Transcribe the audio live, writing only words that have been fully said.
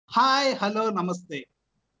Hi, hello, నమస్తే.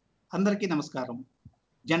 అందరికీ నమస్కారం.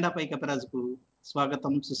 జెండాపై కపిరాజుకు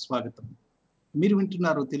స్వాగతం, సుస్వాగతం. మీరు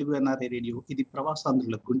వింటున్నారు తెలుగు ఎన్ఆర్ఐ రేడియో. ఇది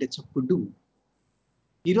ప్రవాసాంధ్రుల గుండె చప్పుడు.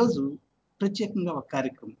 ఈరోజు ప్రత్యేకంగా ఒక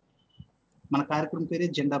కార్యక్రమం. మన కార్యక్రమం పేరే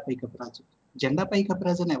జెండాపై కపిరాజు. జెండాపై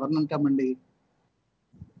కపిరాజు అని ఎవరిని అంటామండి?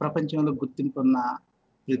 ప్రపంచంలో గుర్తింపున్న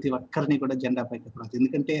ప్రతి ఒక్కరిని కూడా జెండాపై కపిరాజు.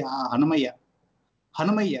 ఎందుకంటే ఆ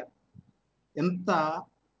హనుమయ్య ఎంత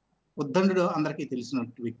ఉద్దండుడో అందరికీ తెలిసిన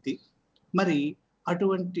వ్యక్తి. మరి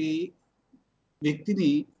అటువంటి వ్యక్తిని,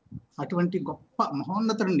 అటువంటి గొప్ప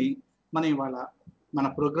మహోన్నతుడిని మనం ఇవాళ మన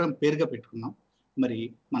ప్రోగ్రాం పేరుగా పెట్టుకున్నాం. మరి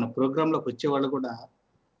మన ప్రోగ్రాంలోకి వచ్చేవాళ్ళు కూడా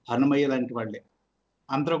హనుమయ్య లాంటి వాళ్ళే.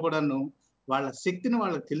 అందరూ కూడాను వాళ్ళ శక్తిని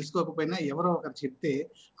వాళ్ళకి తెలుసుకోకపోయినా ఎవరో ఒకరు చెప్తే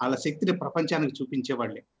వాళ్ళ శక్తిని ప్రపంచానికి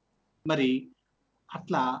చూపించేవాళ్ళే. మరి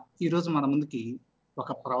అట్లా ఈరోజు మన ముందుకి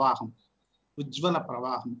ఒక ప్రవాహం, ఉజ్వల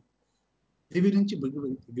ప్రవాహం దివి నుంచి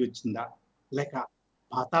దిగి వచ్చిందా, లేక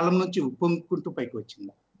పాతాళం నుంచి ఉప్పొంగుకుంటూ పైకి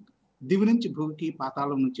వచ్చిందా? దివి నుంచి భూమికి,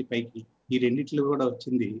 పాతాళం నుంచి పైకి, ఈ రెండిట్లో కూడా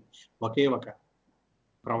వచ్చింది ఒకే ఒక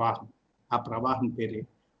ప్రవాహం. ఆ ప్రవాహం పేరే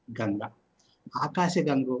గంగ. ఆకాశ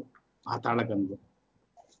గంగో, పాతాళ గంగో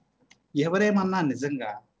ఎవరేమన్నా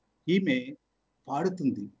నిజంగా ఈమె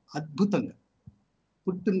పాడుతుంది అద్భుతంగా,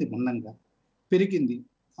 పుట్టింది మున్నంగా, పెరిగింది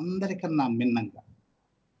అందరికన్నా మిన్నంగా.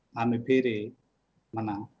 ఆమె పేరే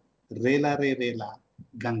మన రేలా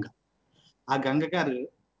గంగ. ఆ గంగ గారు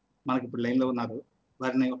మనకి ఇప్పుడు లైన్లో ఉన్నారు.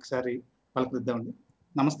 వారిని ఒకసారి పలకరిద్దామండి.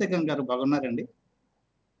 నమస్తే గంగ గారు, బాగున్నారండి?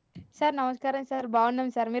 సార్ నమస్కారం సార్,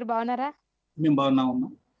 బాగున్నాం సార్. మీరు బాగున్నారా? మేము బాగున్నామమ్మా.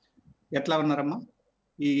 ఎట్లా ఉన్నారమ్మా?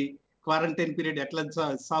 ఈ క్వారంటైన్ పీరియడ్ ఎట్లా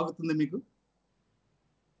సాగుతుంది మీకు?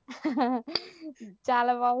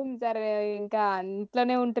 చాలా బాగుంది సార్. ఇంకా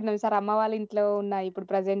ఇంట్లోనే ఉంటున్నాం సార్. అమ్మ వాళ్ళ ఇంట్లో ఉన్నా ఇప్పుడు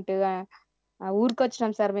ప్రజెంట్. ఊరికి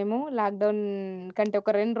వచ్చినాం సార్. మేము లాక్డౌన్ కంటే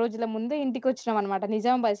ఒక 2 రోజుల ముందు ఇంటికి వచ్చినాం అనమాట.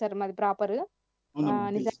 నిజామాబాద్ సార్ మాది ప్రాపర్.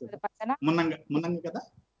 నిజామాబాద్ పక్కన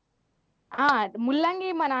ముల్లంగి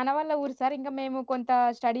మా నాన్న వాళ్ళ ఊరు సార్. ఇంకా మేము కొంత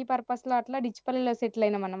స్టడీ పర్పస్ లో అట్లా డిచ్పల్లిలో సెటిల్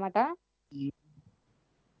అయినాం అనమాట.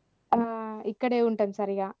 ఇక్కడే ఉంటాం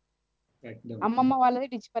సార్. ఇక అమ్మమ్మ వాళ్ళది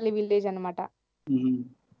డిచ్పల్లి విలేజ్ అనమాట.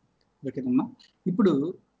 ఓకేనమ్మా. ఇప్పుడు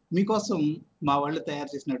మీకోసం మా వాళ్ళు తయారు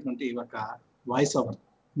చేసినటువంటి ఒక వాయిస్ ఓవర్,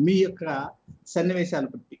 మీ యొక్క సన్నివేశాలు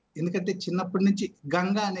బట్టి. ఎందుకంటే చిన్నప్పటి నుంచి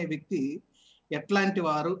గంగా అనే వ్యక్తి ఎట్లాంటి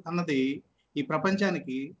వారు అన్నది ఈ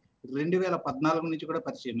ప్రపంచానికి 2014 నుంచి కూడా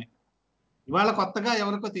పరిచయమే. ఇవాళ కొత్తగా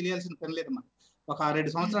ఎవరికో తెలియాల్సిన పని లేదమ్మా. ఒక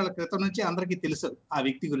 6-7 సంవత్సరాల క్రితం నుంచి అందరికీ తెలుసు ఆ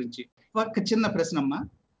వ్యక్తి గురించి. ఒక చిన్న ప్రశ్న అమ్మా.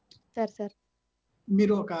 సార్,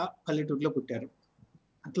 మీరు ఒక పల్లెటూరులో పుట్టారు.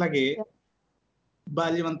 అట్లాగే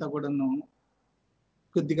బాల్యం అంతా కూడాను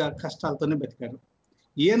కొద్దిగా కష్టాలతోనే బతికారు.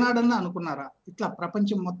 ఏనాడన్నా అనుకున్నారా ఇట్లా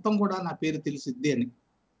ప్రపంచం మొత్తం కూడా నా పేరు తెలిసిద్ది అని?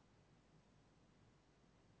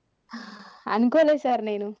 అనుకోలేదు సార్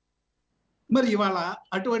నేను. మరి ఇవాళ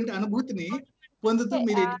అటువంటి అనుభూతిని పొందుతూ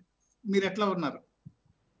మీరు ఎట్లా ఉన్నారు?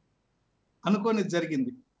 అనుకోని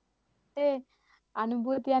జరిగింది అంటే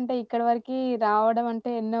అనుభూతి అంటే ఇక్కడ వరకు రావడం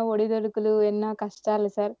అంటే ఎన్నో ఒడిదొడుకులు, ఎన్నో కష్టాలు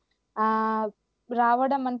సార్.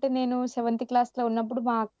 రావడం అంటే నేను 7th క్లాస్ లో ఉన్నప్పుడు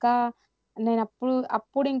మా అక్క, నేను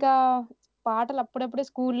అప్పుడు ఇంకా పాటలు అప్పుడప్పుడే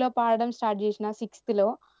స్కూల్లో పాడడం స్టార్ట్ చేసిన 6th లో.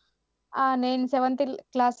 నేను 7th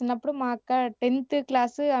క్లాస్ ఉన్నప్పుడు మా అక్క 10th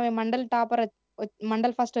క్లాస్ ఆమె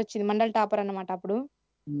మండల్ ఫస్ట్ వచ్చింది. మండల్ టాపర్ అన్నమాట అప్పుడు.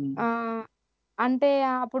 అంటే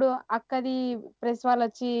అప్పుడు అక్కది ప్రెస్ వాళ్ళు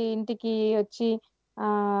వచ్చి ఇంటికి వచ్చి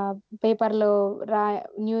పేపర్లో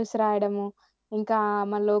న్యూస్ రాయడము, ఇంకా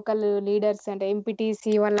మన లోకల్ లీడర్స్ అంటే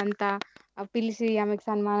ఎంపీటీసీ వాళ్ళంతా పిలిచి ఆమెకు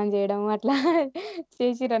సన్మానం చేయడం అట్లా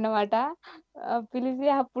చేసిరన్నమాట. పిలిచి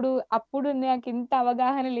అప్పుడు నాకు ఇంత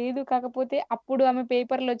అవగాహన లేదు. కాకపోతే అప్పుడు ఆమె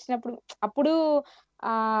పేపర్లు వచ్చినప్పుడు అప్పుడు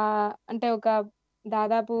అంటే ఒక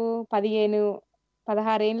దాదాపు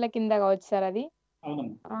 15-16 ఏళ్ల కింద కావచ్చు సార్ అది.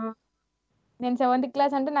 నేను 7th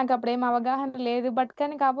క్లాస్ అంటే నాకు అప్పుడు ఏం అవగాహన లేదు.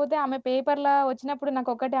 కాకపోతే ఆమె పేపర్లో వచ్చినప్పుడు నాకు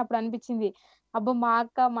ఒకటే అప్పుడు అనిపించింది, అబ్బో మా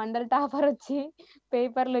అక్క మండల్ టాపర్ వచ్చి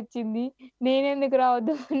పేపర్లు వచ్చింది, నేనెందుకు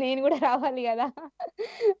రావద్దు, నేను కూడా రావాలి కదా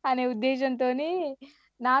అనే ఉద్దేశంతోని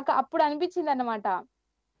నాకు అప్పుడు అనిపించింది అన్నమాట.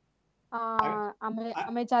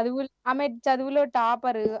 ఆమె చదువులో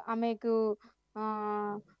టాపర్, ఆమెకు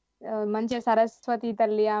మంచిగా సరస్వతి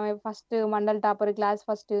తల్లి, ఆమె first mandal topper, class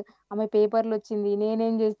first, ఆమె పేపర్లు వచ్చింది,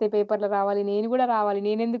 నేనేం చేస్తే పేపర్లు రావాలి, నేను కూడా రావాలి,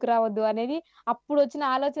 నేనెందుకు రావద్దు అనేది అప్పుడు వచ్చిన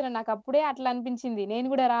ఆలోచన. నాకు అప్పుడే అట్లా అనిపించింది, నేను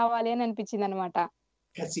కూడా రావాలి అని అనిపించింది అనమాట.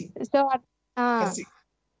 సో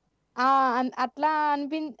అట్లా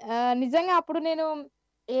నిజంగా అప్పుడు నేను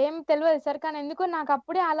ఏం తెలియదు సార్, కానీ ఎందుకో నాకు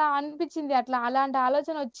అప్పుడే అలా అనిపించింది, అలాంటి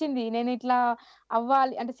ఆలోచన వచ్చింది. నేను ఇట్లా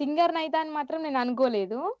అవ్వాలి అంటే సింగర్ నైతా అని మాత్రం నేను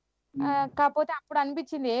అనుకోలేదు. కాకపోతే అప్పుడు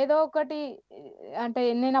అనిపించింది ఏదో ఒకటి. అంటే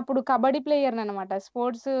నేను అప్పుడు కబడ్డీ ప్లేయర్ అనమాట,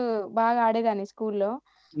 స్పోర్ట్స్ బాగా ఆడేదాన్ని స్కూల్లో.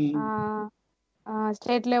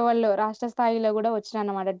 స్టేట్ లెవెల్లో రాష్ట్ర స్థాయిలో కూడా వచ్చిన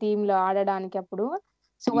అనమాట టీంలో ఆడడానికి. అప్పుడు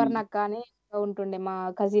సువర్ణక్క అని ఉంటుండే మా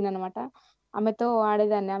కజిన్ అనమాట, ఆమెతో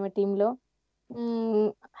ఆడేదాన్ని ఆమె టీంలో.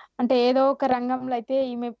 అంటే ఏదో ఒక రంగంలో అయితే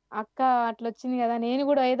ఈమె అక్క అట్లా వచ్చింది కదా, నేను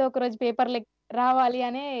కూడా ఏదో ఒక రోజు పేపర్లు రావాలి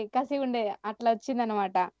అనే కసి ఉండే, అట్లా వచ్చింది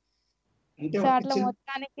అనమాట. అంటే సో ఒక అట్లా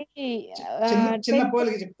మొత్తానికి చిన్న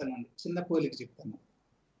పోలిక చెప్తానండి, చిన్న పోలిక చెప్తాను.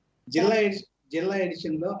 జిల్లా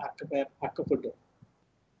ఎడిషన్ లో అక్క ఫోటో,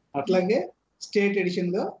 అట్లాగే స్టేట్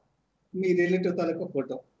ఎడిషన్ లో మీ రిలేటివ్ తాలూకా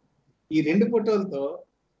ఫోటో. ఈ 2 ఫోటోలతో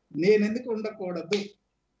నేను ఎందుకు ఉండకూడదు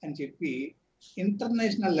అని చెప్పి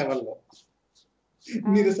ఇంటర్నేషనల్ లెవెల్లో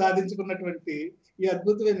మీరు సాధించుకున్నటువంటి ఈ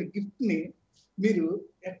అద్భుతమైన గిఫ్ట్ ని మీరు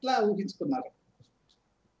ఎట్లా ఊహించుకున్నారు?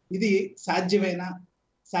 ఇది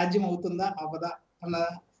సాధ్యం అవుతుందా అవ్వదా అన్న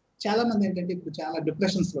చాలా మంది ఏంటంటే ఇప్పుడు చాలా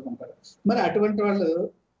డిప్రెషన్స్ లో ఉంటారు. మరి అటువంటి వాళ్ళు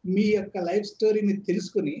మీ యొక్క లైఫ్ స్టోరీని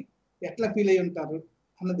తెలుసుకుని ఎట్లా ఫీల్ అయి ఉంటారు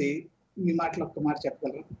అన్నది మీ మాటలో ఒక్క మాట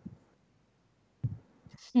చెప్పగలరు?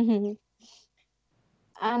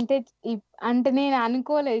 అంటే నేను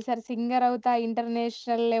అనుకోలేదు సార్ సింగర్ అవుతా,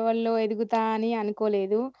 ఇంటర్నేషనల్ లెవెల్లో ఎదుగుతా అని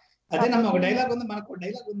అనుకోలేదు. అదేనమ్మా, ఒక డైలాగ్ ఉంది, మనకు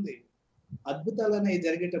డైలాగ్ ఉంది, అద్భుతాలు అనేవి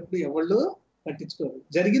జరిగేటప్పుడు ఎవళ్ళు పట్టించుకోరు,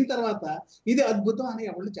 జరిగిన తర్వాత ఇది అద్భుతం అని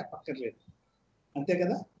ఎవళ్ళు చెప్పక్కర్లేదు, అంతే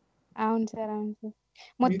కదా? అవును సార్, అవును సార్.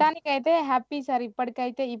 మొత్తానికైతే హ్యాపీ సార్.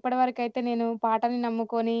 ఇప్పటి వరకు అయితే నేను పాటని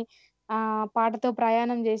నమ్ముకొని పాటతో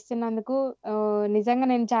ప్రయాణం చేస్తున్నందుకు నిజంగా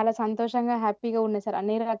నేను చాలా సంతోషంగా, హ్యాపీగా ఉన్నా సార్.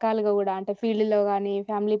 అన్ని రకాలుగా కూడా, అంటే ఫీల్డ్‌లో గానీ,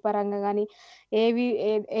 ఫ్యామిలీ పరంగా గానీ,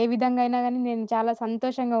 ఏ విధంగా అయినా గానీ నేను చాలా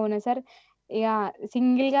సంతోషంగా ఉన్నా సార్. ఇగ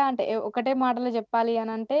సింగిల్‌గా అంటే ఒకటే మాటలో చెప్పాలి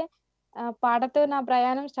అనంటే పాటతో నా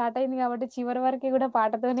ప్రయాణం స్టార్ట్ అయింది కాబట్టి చివరి వరకు కూడా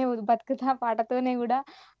పాటతోనే బతుకుతా. పాటతోనే కూడా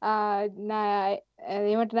నా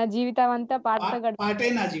ఏమంటారు, నా జీవితం అంతా పాటతో పాటే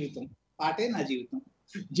నా జీవితం, పాటే నా జీవితం,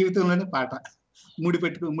 జీవితంలోనే పాట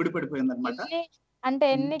ముడిపడిపోయింది అనమాట. అంటే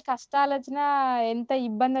ఎన్ని కష్టాలు వచ్చినా, ఎంత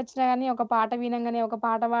ఇబ్బంది వచ్చినా గానీ ఒక పాట వినంగానే, ఒక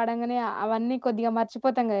పాట పాడంగానే అవన్నీ కొద్దిగా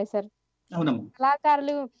మర్చిపోతాం కదా సార్. అవునమ్మా.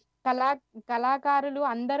 కళాకారులు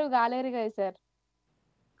అందరూ గాలేరు కదా సార్.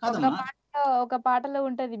 ఒక పాటలో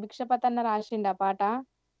ఉంటది, భిక్షపతన్న రాసిండు ఆ పాట,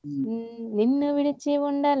 నిన్ను విడిచి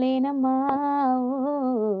ఉండలేనమ్మా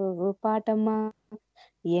ఓ పాటమ్మా,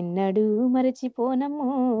 ఎన్నడూ మరచిపోనమ్మో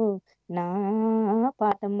నా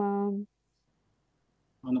పాటమ్మా.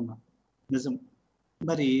 అవునమ్మా, నిజం.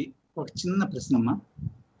 మరి ఒక చిన్న ప్రశ్నమ్మా,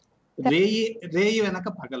 రేయి వెనక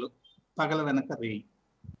పగలు, పగల వెనక రేయి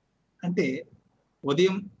అంటే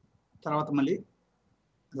ఉదయం తర్వాత మళ్ళీ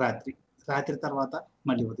రాత్రి, రాత్రి తర్వాత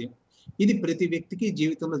మళ్ళీ ఉదయం, ఇది ప్రతి వ్యక్తికి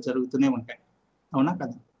జీవితంలో జరుగుతూనే ఉంటాయి, అవునా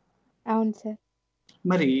కదా? అవును సార్.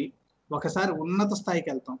 మరి ఒకసారి ఉన్నత స్థాయికి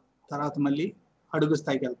వెళ్తాం, తర్వాత మళ్ళీ అడుగు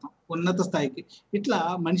స్థాయికి వెళ్తాం, ఉన్నత స్థాయికి, ఇట్లా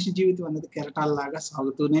మనిషి జీవితం అనేది కెరటాల్లాగా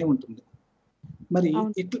సాగుతూనే ఉంటుంది. మరి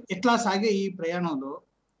ఇట్లా సాగే ఈ ప్రయాణంలో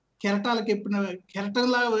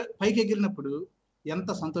కెరటంలా పైకి ఎగిరినప్పుడు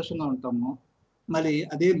ఎంత సంతోషంగా ఉంటామో, మరి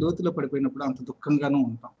అదే లోతులో పడిపోయినప్పుడు అంత దుఃఖంగానూ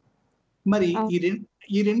ఉంటాం. మరి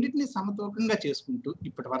ఈ రెండింటిని సమతూకంగా చేసుకుంటూ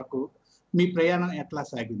ఇప్పటి వరకు మీ ప్రయాణం ఎట్లా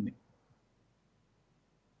సాగింది?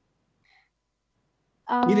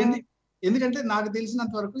 ఎందుకంటే నాకు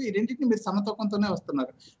తెలిసినంత వరకు ఈ రెండింటిని మీరు సమతూకంతోనే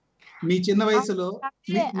వస్తున్నారు. మీ చిన్న వయసులో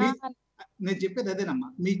నేను చెప్పేది అదేనమ్మా,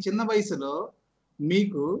 మీ చిన్న వయసులో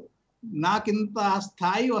మీకు నాకింత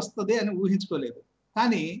స్థాయి వస్తుంది అని ఊహించుకోలేదు,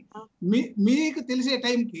 కానీ మీకు తెలిసే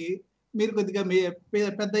టైంకి మీరు కొద్దిగా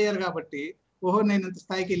పెద్ద అయ్యారు కాబట్టి ఓహో నేను ఇంత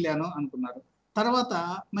స్థాయికి వెళ్ళాను అనుకున్నారు. తర్వాత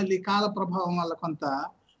మళ్ళీ కాల ప్రభావం వల్ల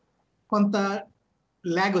కొంత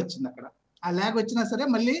ల్యాగ్ వచ్చింది అక్కడ. ఆ ల్యాగ్ వచ్చినా సరే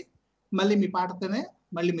మళ్ళీ మీ పాటతోనే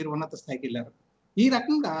మళ్ళీ మీరు ఉన్నత స్థాయికి వెళ్ళారు. ఈ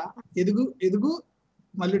రకంగా ఎదుగు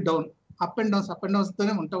మళ్ళీ డౌన్, అప్ అండ్ డౌన్స్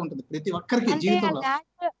తోనే ఉంటుంది ప్రతి ఒక్కరికి జీవితంలో.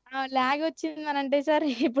 ల్యాగ్ వచ్చిందని అంటే సార్,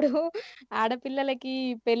 ఇప్పుడు ఆడపిల్లలకి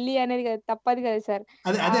పెళ్లి అనేది తప్పదు కదా సార్.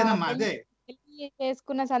 అదేనమ్మా, అదే పెళ్లి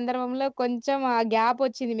చేసుకున్న సందర్భంలో కొంచెం ఆ గ్యాప్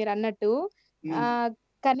వచ్చింది మీరు అన్నట్టు,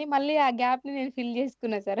 కానీ మళ్ళీ ఆ గ్యాప్ ని నేను ఫిల్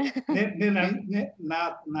చేసుకున్నా సార్.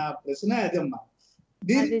 నా ప్రశ్న అదేమ్మా.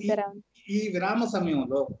 ఈ విరామ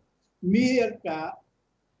సమయంలో మీ యొక్క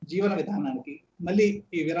జీవన విధానానికి, మళ్ళీ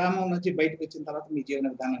ఈ విరామం నుంచి బయటకు వచ్చిన తర్వాత మీ జీవన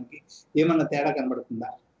విధానానికి ఏమన్నా తేడా కనబడుతుందా?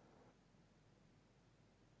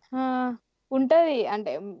 ఉంటది.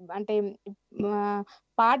 అంటే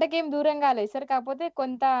పాటకేం దూరం కాలేదు సార్, కాకపోతే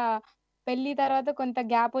కొంత పెళ్లి తర్వాత కొంత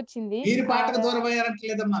గ్యాప్ వచ్చింది. మీరు పాటకు దూరం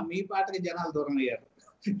అయ్యారంటలేదమ్మా, మీ పాటకి జనాలు దూరం అయ్యారు.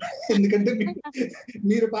 ఎందుకంటే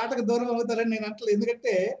మీరు పాటకు దూరం అవుతారని నేను అంటలేదు,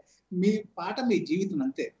 ఎందుకంటే మీ పాట మీ జీవితం,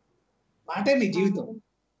 అంతే, పాటే మీ జీవితం.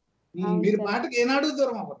 మీరు పాటకి ఏనాడు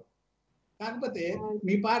దూరం అవ్వరు. కాకపోతే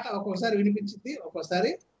మీ పాట ఒక్కొక్కసారి వినిపించింది,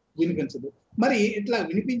 ఒక్కోసారి వినిపించదు. మరి ఇట్లా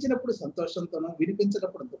వినిపించినప్పుడు సంతోషంతోనో,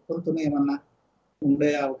 వినిపించినప్పుడు దుఃఖంతోనో ఏమన్నా ఉండే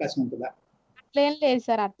అవకాశం ఉంటుందా? అట్లేం లేదు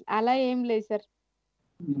సార్. అలా ఏం లేదు సార్.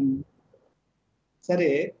 ఉమ్. సరే.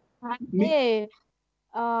 మీ అంటే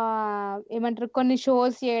ఏమంటారు, కొన్ని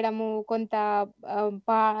షోస్ చేయడము, కొంత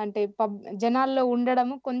అంటే జనాల్లో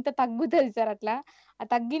ఉండడము కొంత తగ్గుతది సార్ అట్లా.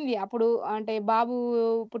 తగ్గింది. అప్పుడు అంటే బాబు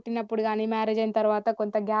పుట్టినప్పుడు గాని, మ్యారేజ్ అయిన తర్వాత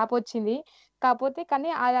కొంత గ్యాప్ వచ్చింది. కాపోతే కానీ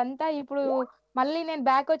అదంతా ఇప్పుడు మళ్ళీ నేను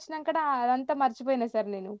బ్యాక్ వచ్చినంకడ అదంతా మర్చిపోయినా సార్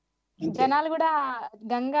నేను. అంతే. జనాలు గూడా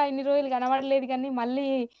గంగా ఇన్ని రోజులు కనబడలేదు గానీ, మళ్ళీ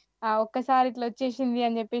ఒక్కసారి ఇట్లా వచ్చేసింది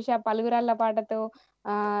అని జెప్పేసి ఆ పలుగురాళ్ళ పాటతో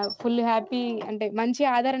ఫుల్ హ్యాపీ, అంటే మంచి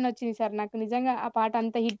ఆదరణ వచ్చింది సార్. నాకు నిజంగా ఆ పాట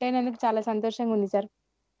అంత హిట్ అయినందుకు చాలా సంతోషంగా ఉంది సార్.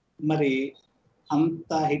 మరి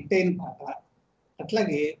అంత హిట్ అయిన పాట,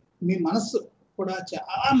 అట్లాగే మీ మనస్సు కూడా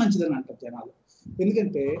చాలా మంచిదని అంటారు జనాలు.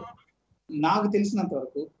 ఎందుకంటే నాకు తెలిసినంత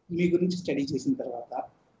వరకు మీ గురించి స్టడీ చేసిన తర్వాత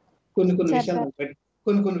కొన్ని కొన్ని సార్ విషయాలు సార్ నాకు బయట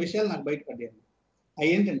కొన్ని విషయాలు నాకు బయటపడ్డాయి. అవి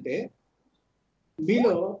ఏంటంటే,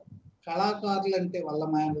 మీలో కళాకారులు అంటే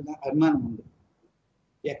వల్లమాలిన అభిమానం ఉంది.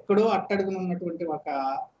 ఎక్కడో అట్టడుగున ఉన్నటువంటి ఒక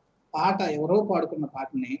పాట, ఎవరో పాడుకున్న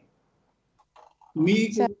పాటని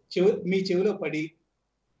మీకు సార్ మీ చెవిలో పడి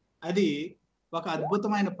అది ఒక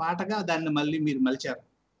అద్భుతమైన పాటగా దాన్ని మళ్ళీ మీరు మలిచారు.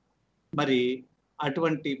 మరి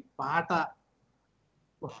అటువంటి పాట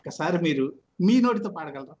ఒక్కసారి మీరు మీ నోటితో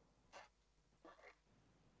పాడగలరా?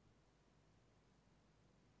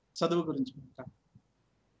 చదువు గురించి మాట్లాడండి.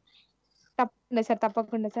 తప్పకుండా సార్.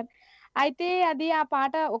 తప్పకుండా సార్. అయితే అది ఆ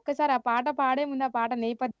పాట ఒక్కసారి ఆ పాట పాడే ముందు ఆ పాట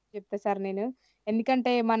నేపథ్యం చెప్తా సార్ నేను.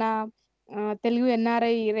 ఎందుకంటే మన తెలుగు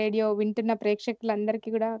ఎన్ఆర్ఐ రేడియో వింటున్న ప్రేక్షకులందరికీ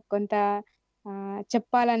గూడా కొంత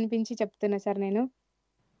చెప్పాలనిపించి చెప్తున్నా సార్ నేను.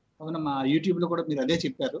 అవును, మా యూట్యూబ్ లో కూడా మీరు అదే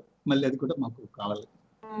చెప్పారు. మళ్ళీ అది కూడా మాకు కావాలి.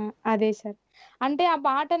 అదే సార్. అంటే ఆ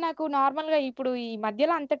పాట నాకు నార్మల్‌గా ఇప్పుడు ఈ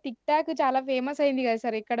మధ్యలో అంత టిక్ టాక్ చాలా ఫేమస్ అయింది గదా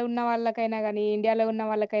సార్. ఇక్కడ ఉన్న వాళ్ళకైనా గానీ, ఇండియాలో ఉన్న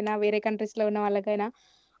వాళ్ళకైనా, వేరే కంట్రీస్‌లో ఉన్న వాళ్ళకైనా.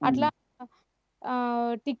 అవును. అట్లా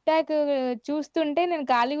టిక్ టాక్ చూస్తుంటే నేను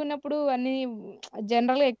ఖాళీగున్నప్పుడు అన్నీ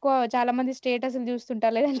జనరల్‌గా ఎక్కువ చాలా మంది స్టేటస్‌లు చూస్తుంటా.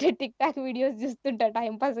 లేదంటే tick talk videos చూస్తుంటా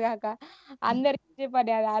time pass గాక. అందరికి ఇదే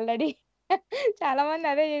పని అది ఆల్రెడీ. చాలా మంది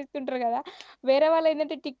అదే చేస్తుంటారు గదా! వేరే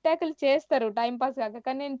వాళ్ళేంటంటే టిక్ టాక్‌లు చేస్తారు టైమ్ పాస్ గాక.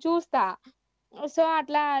 కానీ నేను చూస్తా. సో,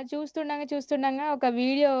 అట్లా చూస్తుండగా ఒక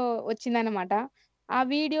వీడియో వచ్చిందనమాట. ఆ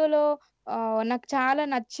వీడియోలో నాకు చాలా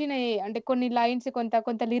నచ్చినయి. అంటే కొన్ని లైన్స్,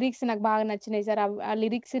 కొంత లిరిక్స్ నాకు బాగా నచ్చినాయి సార్. ఆ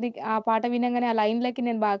లిరిక్స్‌ని ఆ పాట వినంగానే ఆ లైన్‌లకి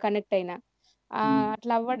నేను బాగా కనెక్ట్ అయినా. ఉమ్.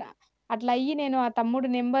 అట్లా అట్లా అయ్యి నేను ఆ తమ్ముడు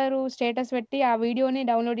నంబరు స్టేటస్ పెట్టి ఆ వీడియోని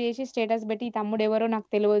డౌన్‌లోడ్ చేసి స్టేటస్ పెట్టి, ఈ తమ్ముడెవరో నాకు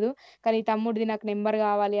తెలవదు. కానీ ఈ తమ్ముడిది నాకు నంబర్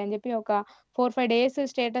కావాలి అని చెప్పి ఒక 4, 5 డేస్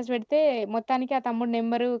స్టేటస్ పెడితే మొత్తానికి ఆ తమ్ముడి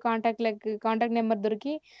నంబరు కాంటాక్ట్ నంబర్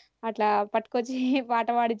దొరికి అట్లా పట్టుకొచ్చి పాట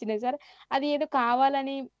పాడిచ్చినా సార్. అది ఏదో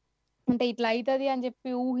కావాలని, అంటే ఇట్లా అయితది అని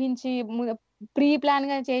జెప్పి ఊహించి ప్రీ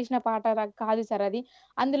ప్లాన్‌గా చేసిన పాట కాదు సార్ అది.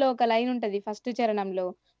 అందులో ఒక లైన్ ఉంటది ఫస్ట్ చరణంలో.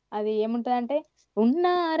 అది ఏముంటదంటే, ఉన్న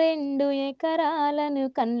 2 ఎకరాలను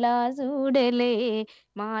కండ్లా జూడలే,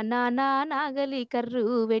 మా నాన్న నాగలి కర్రు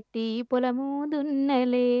బెట్టి పొలము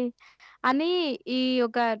దున్నలే అని ఈ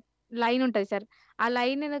ఒక లైన్ ఉంటది సార్. ఆ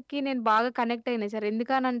లైన్‌కి నేను బాగా కనెక్ట్ అయినా సార్.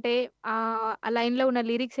 ఎందుకనంటే ఆ లైన్‌లో ఉన్న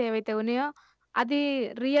లిరిక్స్ ఏవైతే ఉన్నాయో అది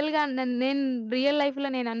రియల్‌గా నేను రియల్ లైఫ్‌లో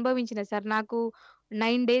నేను అనుభవించిన సార్. నాకు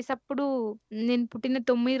 9 డేస్ అప్పుడు, నేను పుట్టిన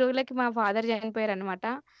 9 రోజులకి మా ఫాదర్ చనిపోయారనమాట.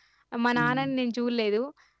 మా ఉమ్. నాన్నని నేను చూడలేదు.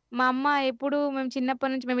 మా అమ్మ ఎప్పుడు, మేము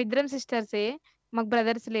చిన్నప్పటి నుంచి మేమిద్దరం సిస్టర్సే. మాకు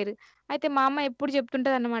బ్రదర్స్ లేరు. అయితే మా అమ్మ ఎప్పుడు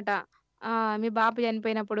చెప్తుంటదనమాట. మీ బాబు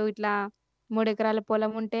చనిపోయినప్పుడు ఇట్లా 3 ఎకరాల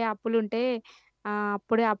పొలం ఉంటే, అప్పులుంటే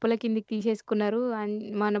అప్పుడే అప్పుల కిందకి తీసేసుకున్నారు.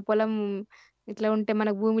 మన పొలం ఇట్లా ఉంటే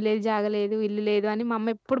మనకు భూమి లేదు, జాగ లేదు, ఇల్లు లేదు అని మా అమ్మ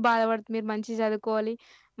ఎప్పుడు బాధపడుతుంది. మీరు మంచిగా చదువుకోవాలి.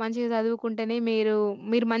 మంచిగా చదువుకుంటేనే మీరు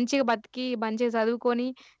మంచిగా బతికి, మంచిగా చదువుకొని,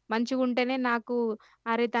 మంచిగుంటేనే నాకు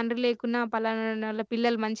అరే! తండ్రి లేకున్నా పలానాళ్ళ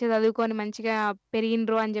పిల్లలు మంచిగా చదువుకొని, మంచిగా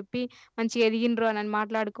పెరిగిండ్రు అని జెప్పి, మంచిగా ఎదిగిండ్రు అని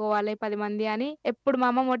మాట్లాడుకోవాలి 10 మంది అని ఎప్పుడు మా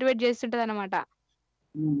అమ్మ మోటివేట్ చేస్తుంటదనమాట.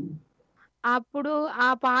 ఉమ్. అప్పుడు ఆ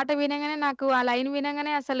పాట వినంగానే, నాకు ఆ లైన్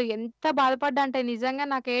వినంగానే అసలు ఎంత బాధపడ్డా అంటే నిజంగా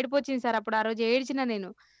నాకు ఏడుపొచ్చింది సార్. అప్పుడు ఆ రోజు ఏడ్చిన నేను.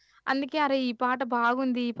 అందుకే అరే! ఈ పాట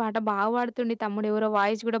బాగుంది. ఈ పాట బాగా పాడుతుండు తమ్ముడు, ఎవరో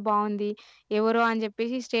వాయిస్ గూడా బావుంది. ఎవరో అని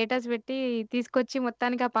జెప్పేసి స్టేటస్ పెట్టి తీసుకొచ్చి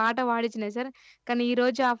మొత్తానికి ఆ పాట పాడిచ్చినా సార్. కానీ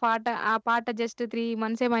ఈరోజు ఆ పాట జస్ట్ 3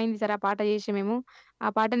 మంత్స్ ఏమో అయింది సార్ ఆ పాట చేసి మేము. ఆ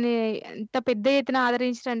పాటని ఎంత పెద్ద ఎత్తున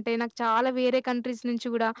ఆదరించిరంటే, నాకు చాలా వేరే కంట్రీస్ నుంచి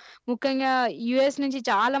గూడా, ముఖ్యంగా యూఎస్ నుంచి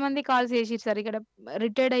చాలా మంది కాల్స్ చేసిర్రు సార్. ఇక్కడ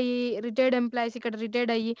రిటైర్డ్ ఎంప్లాయీస్ ఇక్కడ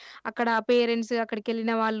రిటైర్డ్ అయ్యి, అక్కడ పేరెంట్స్,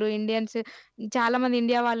 అక్కడికెళ్ళిన వాళ్ళు ఇండియన్స్, చాలా మంది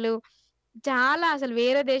ఇండియా వాళ్ళు, చాలా అసలు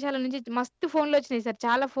వేరే దేశాల నుంచి మస్తు ఫోన్‌లొచ్చినాయి సార్.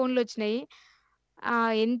 చాలా ఫోన్‌లొచ్చినాయి.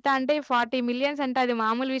 ఎంత అంటే 40 మిలియన్స్ అంటే అది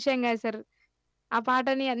మామూలు విషయం గాదు సార్. ఆ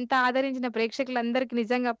పాటని అంత ఆదరించిన ప్రేక్షకులందరికి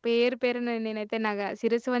నిజంగా పేరు పేరున నేనైతే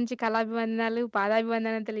శిరస్సు వంచి కళాభివందనాలు,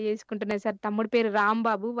 పాదాభివందనాలు తెలియజేసుకుంటున్నా సార్. తమ్ముడి పేరు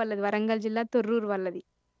రాంబాబు. వాళ్ళది వరంగల్ జిల్లా తొర్రూరు వాళ్ళది.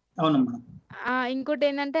 అవునమ్మా.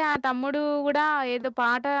 ఇంకోటేందంటే ఆ తమ్ముడు గూడా ఏదో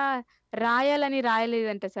పాట రాయాలని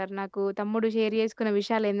రాయలేదంట సార్. నాకు తమ్ముడు షేర్ చేసుకున్న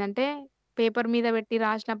విషయాలేందంటే, పేపర్ మీద పెట్టి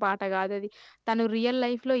రాసిన పాట గాదది. తను రియల్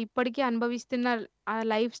లైఫ్‌లో ఇప్పటికీ అనుభవిస్తున్న ఆ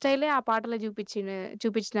లైఫ్ స్టైలే ఆ పాటలో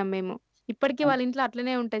చూపించినాం మేము. ఇప్పటికి వాళ్ళ ఇంట్లో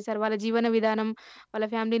అట్లనే ఉంటాయి సార్. వాళ్ళ జీవన విధానం, వాళ్ళ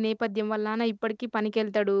ఫ్యామిలీ నేపథ్యం. వాళ్ళ నాన్న ఇప్పటికి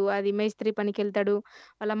పనికెళ్తాడు. అది మేస్త్రి పనికెళ్తాడు.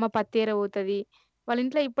 వాళ్ళమ్మ పత్తేరపోతది. వాళ్ళ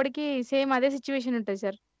ఇంట్లో ఇప్పటికి సేమ్ అదే సిట్యుయేషన్ ఉంటది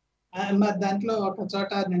సార్. మరి దాంట్లో ఒక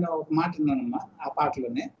చోట నేను ఒక మాట విన్నానమ్మా ఆ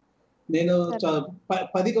పాటలోనే. నేను సార్.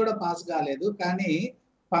 10 కూడా పాస్ కాలేదు. కానీ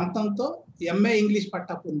పంతంతో ఎంఏ ఇంగ్లీష్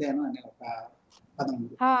పట్టా పొందాను అనే ఒక పదం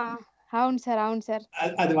ఉంది. ఆ! అవును సార్. అవును సార్.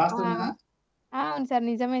 అది ఆ! వాస్తవమేనా? అవును సార్.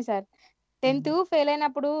 నిజమే సార్. 10థ్ ఫెయిల్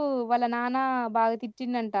అయినప్పుడు వాళ్ళ నాన్న బాగా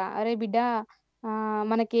తిట్టిండంట. "అరేయ్ బిడ్డ,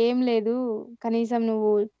 మనకేం లేదు. కనీసం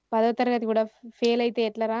నువ్వు 10వ తరగతి కూడా ఫెయిల్ అయితే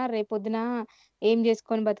ఎట్లరా? రేపొద్దున ఏం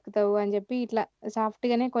చేసుకొని బతుకుతావు" అని చెప్పి ఇట్లా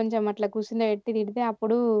సాఫ్ట్‌గానే కొంచెం అట్లా కూర్చుండబెట్టి తిడితే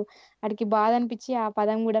అప్పుడు ఆడికి బాధ అనిపించి ఆ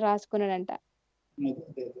పదం కూడా రాసుకున్నాడంట. అదే,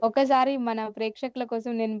 అదే, అదే. ఒక్కసారి మన ప్రేక్షకుల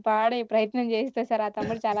కోసం నేను పాడే ప్రయత్నం చేస్తా సార్. ఆ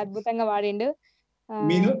తమ్ముడు చాలా అద్భుతంగా పాడిండు.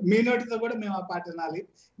 ఆహ్, మీ నోటితో కూడా మేము ఆ పాట వినాలి.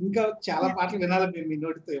 ఇంకా చాలా పాటలు వినాలి మేము మీ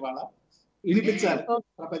నోటితో ఇవాళ. వినిపించాలి ఓ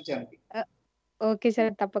ప్రపంచానికి. ఆహ్, ఓకే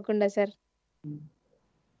సార్. తప్పకుండా సార్. హ్మ్.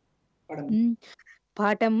 పాడమ్మా. హ్మ్.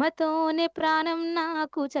 పాటమ్మతోనే ప్రాణం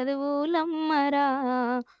నాకు చదువులమ్మరా,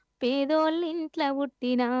 పేదోళ్ళింట్ల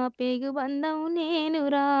పుట్టిన పేగుబంధం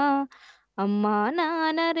నేనురా, అమ్మా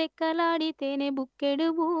నాన్న రెక్కలాడితేనే బుక్కెడు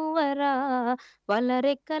బూవరా, వాళ్ళ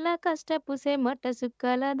రెక్కల కష్టపు సెమట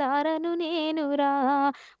సుక్కల దారను నేనురా,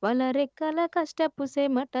 వాళ్ళ రెక్కల కష్టపు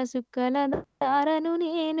సెమట సుక్కల దారను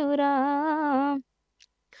నేనురా,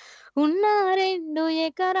 ఉన్న 2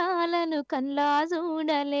 ఎకరాలను కల్లా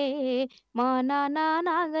జూడలే, మా నాన్న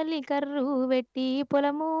నాగలి కర్రు వెట్టి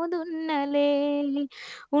పొలము దున్నలే.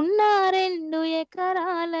 ఉన్న 2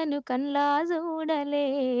 ఎకరాలను కల్లా జూడలే,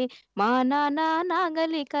 మా నాన్న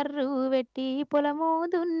నాగలి కర్రు వెట్టి పొలము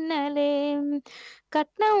దున్నలే.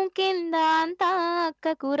 కట్నం కింద అంతా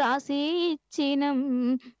అక్కకు రాసి ఇచ్చినం,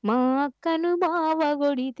 మా అక్కను బావ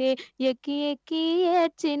గొడితే ఎక్కి ఎక్కి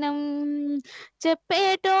ఏడ్చినం.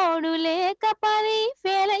 చెప్పేటోడు లేక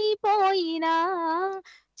ఫెయిలయిపోయినా,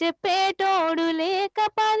 చెప్పేటోడు లేక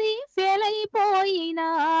ఫెయిలయిపోయినా,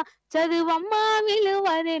 చదువమ్మ విలువ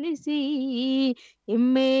తెలిసి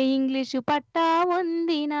ఎంఏ ఇంగ్లీషు పట్టా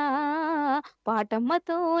పొందినా,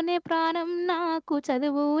 పాటమ్మతోనే ప్రాణం నాకు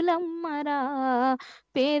చదువులమ్మరా,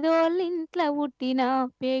 పేదోళ్ళింట్ల పుట్టిన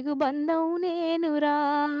పేగుబంధం నేనురా,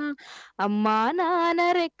 అమ్మా నాన్న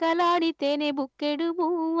రెక్కలాడితేనే బుక్కెడు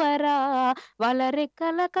బూవరా, వాళ్ళ రెక్కల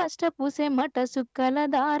కష్టపు సెమట సుక్కల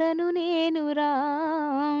దారను నేనురా.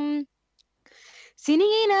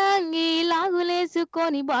 సినిగిన అంగి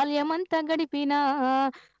లాగులేసుకొని బాల్యమంతా గడిపినా,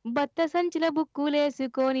 బత్త సంచిల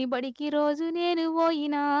బుక్కులేసుకొని బడికి రోజు నేను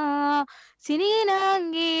పోయినా, సినిగిన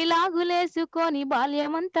అంగి లాగులేసుకొని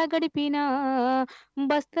బాల్యమంతా గడిపినా,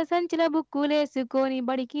 బస్త సంచిల బుక్కులేసుకొని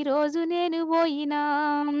బడికి రోజు నేను పోయినా,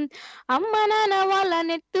 అమ్మ నాన్న వాళ్ళ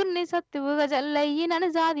నెత్తుర్ని సత్తువుగా జల్లయ్యి నన్ను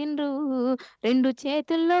సాదిండ్రు, రెండు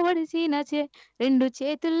చేతుల్లో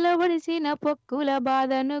ఒడిసిన పొక్కుల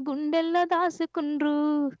బాధను గుండెల్లో దాసుకుండ్రు,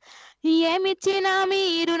 ఏమిచ్చినా మీ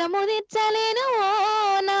రుణము తీర్చలేను ఓ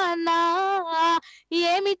నాన్న,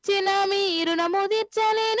 ఏమిచ్చినా మీ రుణము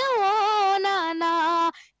తీర్చలేను ఓ నాన్న,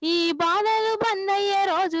 ఈ బాధలు బందయ్యే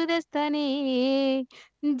రోజు తెస్తని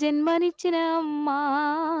జన్మనిచ్చిన అమ్మా,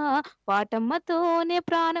 పాటమ్మతోనే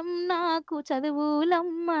ప్రాణం నాకు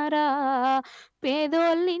చదువులమ్మరా,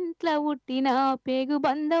 పేదోళ్ళింట్ల పుట్టిన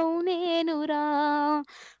పేగుబంధం నేనురా,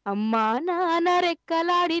 అమ్మా నాన్న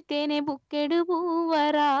రెక్కలాడితేనే బుక్కెడు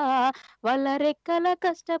బూవరా, వాళ్ళ రెక్కల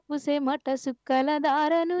కష్టపు సెమట సుక్కల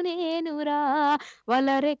దారను నేనురా, వాళ్ళ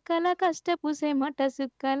రెక్కల కష్టపు సెమట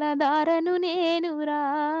సుక్కల దారను నేనురా.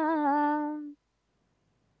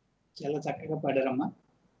 చాలా చక్కగా పాడారమ్మా.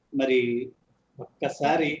 మరి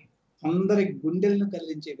ఒక్కసారి అందరి గుండెలను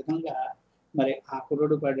కదిలించే విధంగా మరి ఆ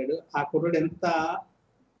కుర్రోడు పాడాడు. ఆ కుర్రోడు ఎంత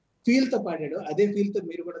ఫీల్‌తో పాడాడో అదే ఫీల్‌తో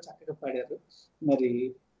మీరు కూడా చక్కగా పాడారు. మరి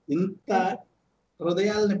ఇంత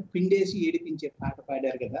హృదయాలను పిండేసి ఏడిపించే పాట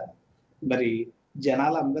పాడారు కదా! మరి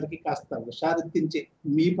జనాలందరికీ కాస్త హుషారెత్తించే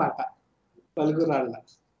మీ పాట 'పలుకురాళ్ళ'.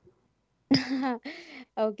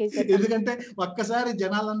 Okay sir. ఎందుకంటే ఒక్కసారి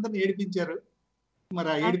జనాలందరిని ఏడిపించారు. మరి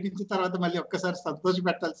ఆ ఏడిపించిన తర్వాత మళ్ళీ ఒక్కసారి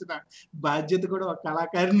సంతోషపెట్టాల్సిన బాధ్యత కూడా ఒక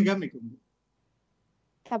కళాకారునిగా మీకుంది.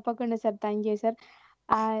 తప్పకుండా సార్. Thank you sir.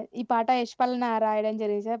 ఈ పాట యశ్‌పాలన రాయడం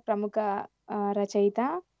జరిగింది సార్. ప్రముఖ రచయిత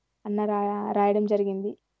అన్న రాయడం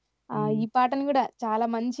జరిగింది. హ్మ్. ఈ పాటను గూడా చాలా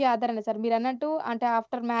మంచి ఆదరణ సార్. మీరన్నట్టు అంటే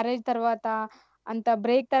ఆఫ్టర్ మ్యారేజ్ తర్వాత అంత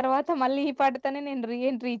బ్రేక్ తర్వాత మళ్ళీ ఈ పాటతోనే నేను రీ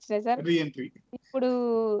ఎంట్రీ ఇచ్చిన సార్. రీఎంట్రీ. ఇప్పుడు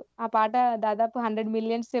ఆ పాట దాదాపు 100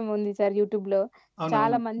 మిలియన్స్ ఏమో ఉంది సార్ యూట్యూబ్‌లో. చాలా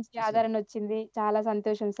అవునవును. మంచి చూసాను. ఆదరణ వచ్చింది. చాలా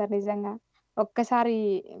సంతోషం సార్ నిజంగా. ఒక్కసారి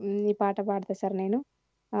ఈ పాట పాడతా సార్ నేను.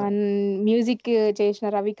 మ్యూజిక్ చేసిన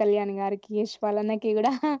రవి కళ్యాణ్ గారికి, యష్ పాలన్నకి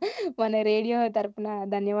గూడా మన రేడియో తరపున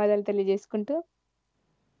ధన్యవాదాలు తెలియజేసుకుంటూ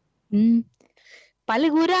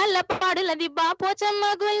పలుగురాళ్ళ పాడులది బాపోచమ్మ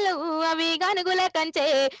గుళ్ళు అవి గనుగుల కంచే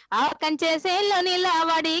ఆ కంచే సేల్లో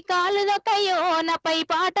నిలవడి కాలు దొక్కయ్యో నాపై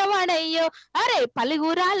పాట వాడయ్యో. అరే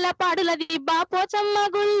పలుగురాళ్ళ పాడులది బాపోచమ్మ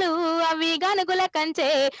గుళ్ళు అవి గనుగుల కంచే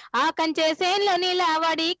ఆ కంచే సేల్లో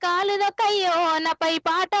నిలవడి కాలు దొక్కయ్యో నాపై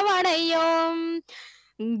పాట వాడయ్యో.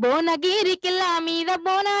 భువనగిరి కిల్లా మీద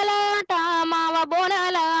బోనాల ఆట మావ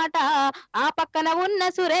బోనాల ఆట ఆ పక్కన ఉన్న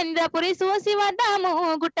సురేంద్రపురి చూసి వద్దాము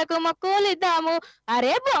గుట్టకు మొక్కులిద్దాము.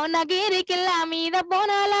 అరే భువనగిరి కిల్లా మీద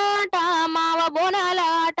బోనాల ఆట మావ బోనాల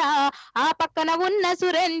ఆట ఆ పక్కన ఉన్న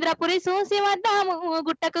సురేంద్రపురి చూసి వద్దాము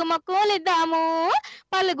గుట్టకు మొక్కులిద్దాము.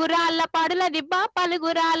 పలుగురాళ్ళ పాడుల దిబ్బ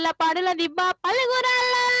పలుగురాళ్ళ పాడుల దిబ్బ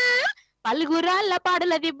పలుగురాళ్ళ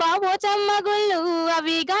పాడుల దిబ్బ పోచమ్మ గుళ్ళు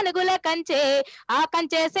అవి గనుగుల కంచే ఆ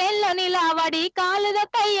కంచే సేల్లో నిలవడి కాలు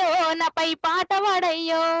దొక్కయ్యో నాపై పాట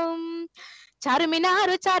వాడయ్యో.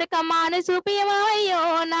 చారుమినారు చారుకమాను చూపియమయ్యో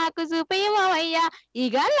నాకు చూపియమయ్యా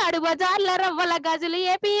ఇక నడు బజార్ల రవ్వల గజులు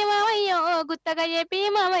ఏపియమయ్యో గుత్తగా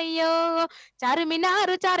ఏపియమయ్యో.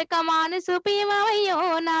 చారుమినారు చారుకమాను చూపియమయ్యో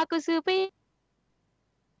నాకు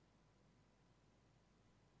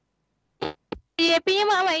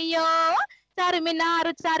ఏపియమయ్యో.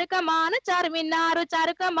 చారుమినారు చారుకమాను చారుమినారు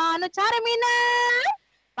చారుకమాను చారుమినార్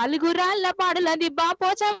పలుగురాళ్ళ పాడుల దిబ్బ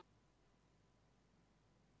పోచమ్మ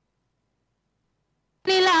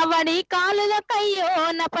నిలవడి కాలు దొక్కయ్యో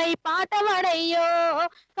నాపై పాట వాడయ్యో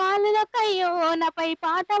కాలు దొక్కయ్యో నాపై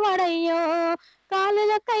పాట వాడయ్యో కాలు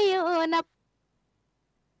దొక్కయ్యో నా.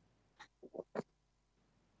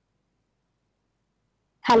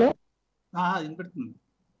 హలో వినపడుతుంది.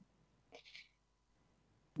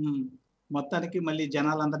 మొత్తానికి మళ్ళీ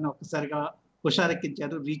జనాలందరినీ ఒక్కసారిగా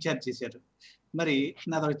హుషారెక్కించారు, రీఛార్జ్ చేశారు. మరి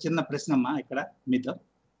నాదొక చిన్న ప్రశ్న అమ్మా ఇక్కడ మీతో.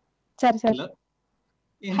 సరే సార్.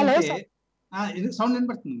 ఏంటంటే సౌండ్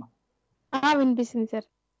వినపడుతుందమ్మా? వినిపిస్తుంది సార్.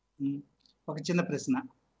 ఒక చిన్న ప్రశ్న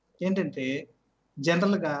ఏంటంటే,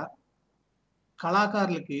 జనరల్గా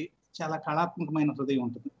కళాకారులకి చాలా కళాత్మకమైన హృదయం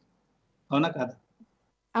ఉంటుంది, అవునా కాదా?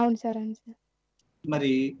 అవును సార్, అవును సార్.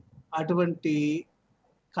 మరి అటువంటి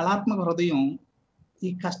కళాత్మక హృదయం ఈ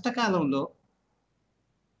కష్టకాలంలో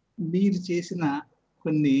మీరు చేసిన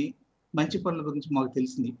కొన్ని మంచి పనుల గురించి మాకు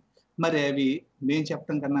తెలిసింది. మరి అవి మేము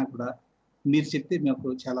చెప్పడం కన్నా కూడా మీరు చెప్తే మాకు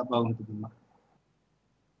చాలా బాగుంటుంది అమ్మా.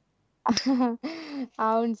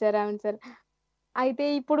 అవును సార్, అవును సార్. అయితే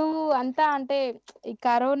ఇప్పుడు అంతా అంటే ఈ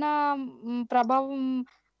కరోనా ప్రభావం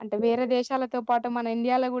అంటే వేరే దేశాలతో పాటు మన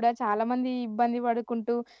ఇండియాలో కూడా చాలా మంది ఇబ్బంది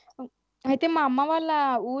పడుకుంటూ అయితే మా అమ్మ వాళ్ళ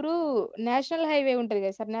ఊరు నేషనల్ హైవే ఉంటది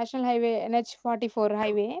కదా sir, national highway NH44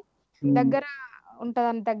 highway దగ్గర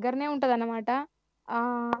దగ్గరనే ఉంటది అన్నమాట.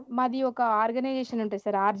 మాది ఒక ఆర్గనైజేషన్ ఉంటుంది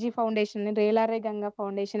sir, RG foundation, Rela Ganga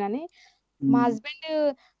foundation అని. మా హస్బెండ్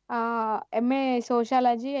MA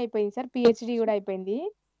సోషాలజీ అయిపోయింది సార్, PhD కూడా అయిపోయింది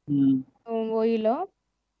ఓయూలో.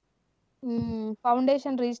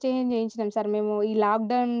 ఫౌండేషన్ రిజిస్ట్రేషన్ చేయించినాం సార్ మేము ఈ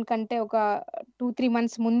లాక్డౌన్ కంటే ఒక 2-3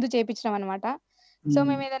 months ముందు చేపించినాం అనమాట. సో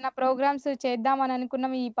మేము ఏదైనా ప్రోగ్రామ్స్ చేద్దామని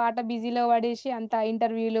అనుకున్నాం, ఈ పాట బిజీలో పడేసి అంత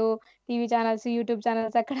ఇంటర్వ్యూలు, టీవీ ఛానల్స్, యూట్యూబ్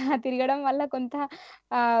ఛానల్స్ అక్కడ తిరగడం వల్ల కొంత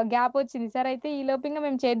గ్యాప్ వచ్చింది సార్. అయితే ఈ లోపుగా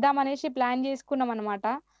మేము చేద్దాం అనేసి ప్లాన్ చేసుకున్నాం అనమాట.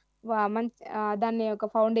 దాన్ని ఒక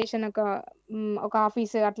ఫౌండేషన్ ఒక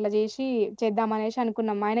ఆఫీస్ అట్లా చేసి చేద్దాం అనేసి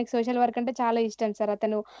అనుకున్నాం. ఆయనకి సోషల్ వర్క్ అంటే చాలా ఇష్టం సార్.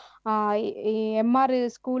 అతను ఈ MR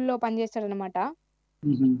స్కూల్లో పనిచేస్తాడు అనమాట.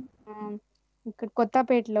 ఇక్కడ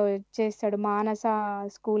కొత్తపేటలో చేస్తాడు, మానస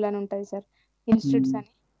స్కూల్ అని ఉంటది సార్, ఇన్స్టిట్యూట్స్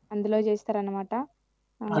అని, అందులో చేస్తారనమాట.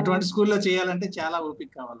 అటువంటి స్కూల్లో చేయాలంటే చాలా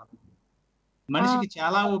ఓపిక కావాలి, మనిషికి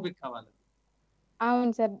చాలా ఓపిక కావాలి.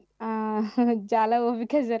 అవును సార్, చాలా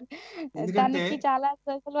ఓపిక సార్. తనకి చాలా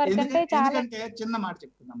సోషల్ వర్క్ అంటే చాలా. చిన్న మాట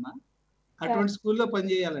చెప్తున్నమ్మా, అటువంటి స్కూల్లో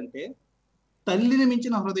పనిచేయాలంటే తల్లిని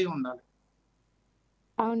మించిన హృదయం ఉండాలి.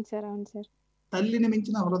 అవును సార్, అవును సార్. తల్లిని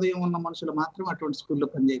మించిన హృదయం ఉన్న మనుషులు మాత్రం అటువంటి స్కూల్లో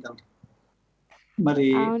పనిచేయగలరు. మరి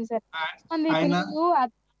అవును సార్,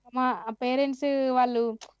 మా పేరెంట్స్ వాళ్ళు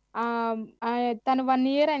తను 1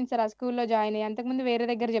 year అయింది సార్ ఆ స్కూల్లో జాయిన్ అయ్యి. అంతకుముందు వేరే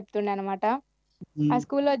దగ్గర చెప్తుండే అనమాట. ఆ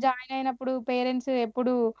స్కూల్లో జాయిన్ అయినప్పుడు పేరెంట్స్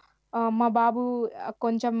ఎప్పుడు మా బాబు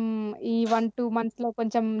కొంచెం ఈ 1-2 months లో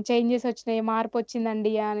కొంచెం చేంజెస్ వచ్చినాయి, మార్పు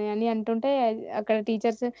వచ్చిందండి అని అంటుంటే అక్కడ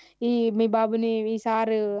టీచర్స్ మీ బాబుని ఈ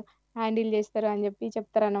సార్ హ్యాండిల్ చేస్తారు అని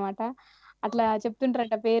చెప్తారన్నమాట. అట్లా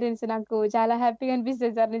చెప్తుంటారట పేరెంట్స్. నాకు చాలా హ్యాపీగా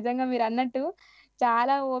అనిపిస్తుంది సార్ నిజంగా మీరు అన్నట్టు.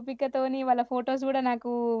 చాలా ఓపికతోని వాళ్ళ ఫోటోస్ కూడా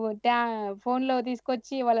నాకు ఫోన్ లో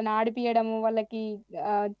తీసుకొచ్చి వాళ్ళని ఆడిపియడము, వాళ్ళకి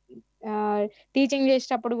టీచింగ్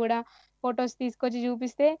చేసేటప్పుడు కూడా ఫొటోస్ తీసుకొచ్చి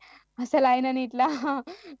చూపిస్తే అసలు ఆయనని ఇట్లా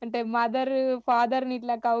అంటే ఫాదర్ ని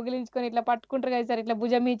ఇట్లా కౌగిలించుకొని ఇట్లా పట్టుకుంటారు కదా సార్, ఇట్లా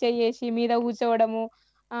భుజం మీద చెయ్యేసి మీద కూర్చోవడము,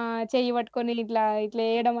 చెయ్యి పట్టుకొని ఇట్లా ఇట్లా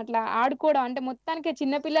వేయడం, అట్లా ఆడుకోవడం. అంటే మొత్తానికి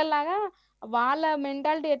చిన్న పిల్లల్లాగా వాళ్ళ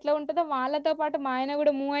మెంటాలిటీ ఎట్లా ఉంటదో వాళ్ళతో పాటు మా ఆయన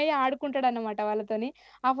కూడా మూవ్ అయ్యి ఆడుకుంటాడు అన్నమాట వాళ్ళతోని.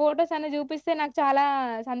 ఆ ఫోటోస్ అన్ని చూపిస్తే నాకు చాలా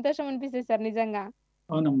సంతోషం అనిపిస్తది సార్ నిజంగా.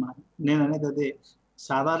 అవునమ్మా, నేను అనేది అదే.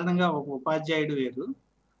 సాధారణంగా ఒక ఉపాధ్యాయుడు వేరు,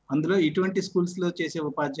 అందులో ఇటువంటి స్కూల్స్ లో చేసే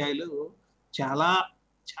ఉపాధ్యాయులు చాలా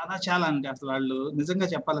చాలా చాలా అంటే అసలు వాళ్ళు నిజంగా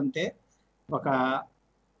చెప్పాలంటే ఒక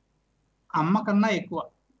అమ్మ కన్నా ఎక్కువ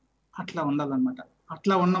అట్లా ఉండాలన్నమాట.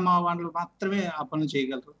 అట్లా ఉన్న మా వాళ్ళు మాత్రమే ఆ పనులు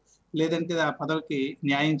చేయగలరు, లేదంటే ఆ పదవికి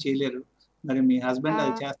న్యాయం చేయలేరు. మరి మీ ఆ! హస్బెండ్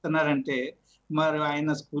అది చేస్తున్నారంటే మరి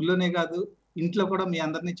ఆయన స్కూల్లోనే కాదు, ఇంట్లో కూడా మీ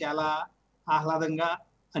అందరినీ చాలా ఆహ్లాదంగా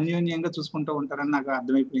అన్యోన్యంగా చూసుకుంటూ ఉంటారని నాకు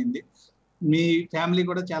అర్థమైపోయింది. మీ ఫ్యామిలీ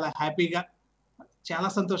కూడా చాలా హ్యాపీగా చాలా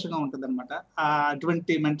సంతోషంగా ఉంటుంది అనమాట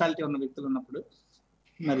అటువంటి మెంటాలిటీ ఉన్న వ్యక్తులు ఉన్నప్పుడు.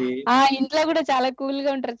 మరి ఇంట్లో కూడా చాలా కూల్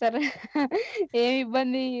గా ఉంటారు సార్. ఏమి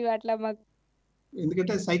ఇబ్బంది అట్లా మాకు.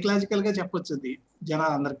 ఎందుకంటే సైకలాజికల్ గా చెప్పొచ్చు ఇది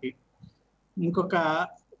జనాలందరికీ. ఇంకొక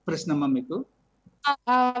ప్రశ్న అమ్మా మీకు.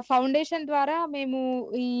 ఫౌండేషన్ ద్వారా మేము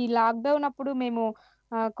ఈ లాక్‌డౌన్ అప్పుడు మేము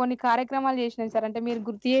కొన్ని కార్యక్రమాలు చేసినాం సార్. అంటే మీరు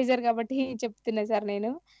గుర్తు చేసారు కాబట్టి చెప్తున్నా సార్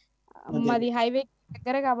నేను. అదే అదే. మాది హైవే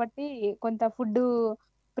దగ్గర కాబట్టి కొంత ఫుడ్డు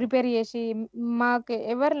ప్రిపేర్ చేసి మాకు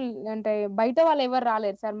అంటే బయట వాళ్ళు ఎవరు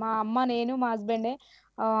రాలేరు సార్. మా అమ్మ, నేను, మా హస్బెండే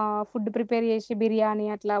ఫుడ్ ప్రిపేర్ చేసి బిర్యానీ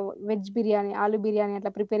అట్లా, వెజ్ బిర్యానీ, ఆలు బిర్యానీ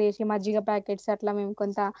అట్లా ప్రిపేర్ చేసి మజ్జిగ ప్యాకెట్స్ అట్లా మేము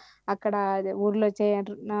కొంత అక్కడ ఊర్లో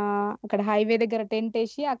అక్కడ హైవే దగ్గర టెంట్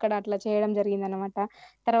ఏసి అక్కడ అట్లా చేయడం జరిగిందనమాట.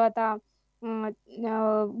 తర్వాత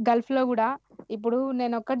గల్ఫ్‌లో గూడా ఇప్పుడు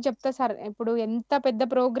నేనొక్కటి చెప్తా సార్. ఇప్పుడు ఎంత పెద్ద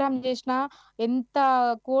ప్రోగ్రామ్ జేసినా, ఎంత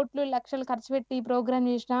కోట్లు, లక్షలు ఖర్చు పెట్టి ప్రోగ్రామ్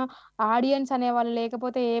జేసినా, ఆడియన్స్ అనేవాళ్ళు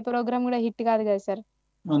లేకపోతే ఏ ప్రోగ్రామ్ గూడా హిట్ కాదు గదా సార్.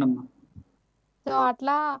 అవునమ్మా. సో,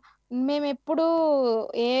 అట్లా మేమెప్పుడు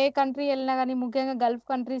ఏ కంట్రీ ఎళ్ళినా గాని, ముఖ్యంగా గల్ఫ్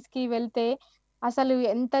కంట్రీస్‌కి వెళ్తే, అసలు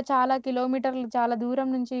ఎంత చాలా కిలోమీటర్లు చాలా దూరం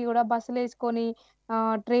నుంచి గూడా బస్సులేసుకొని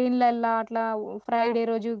ట్రైన్‌లల్లా అట్లా ఫ్రైడే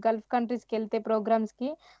రోజు గల్ఫ్ కంట్రీస్‌కెళ్తే ప్రోగ్రామ్స్‌కి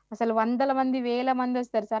అసలు వందల మంది, వేల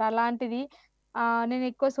మందొస్తారు సార్. అలాంటిది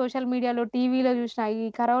నేనెక్కువ సోషల్ మీడియాలో, టీవీలో జూషినా.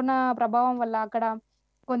 ఈ కరోనా ప్రభావం వల్ల అక్కడ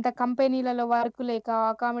కొంత కంపెనీలలో వర్క్ లేక,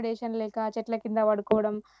 అకామిడేషన్ లేక చెట్ల కింద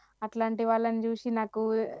పడుకోవడం, అట్లాంటి వాళ్ళని జూషి నాకు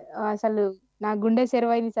అసలు నా గుండె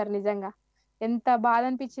చెరువయింది సార్ నిజంగా. ఎంత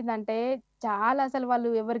బాధనిపిచ్చిందంటే, చాలా అసలు వాళ్ళు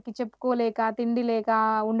ఎవరికీ చెప్పుకోలేక, తిండి లేక,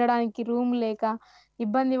 ఉండడానికి రూమ్ లేక,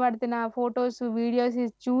 ఇబ్బంది పడుతున్న ఫోటోస్, వీడియోస్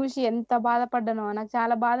చూసి ఎంత బాధపడ్డానో. నాకు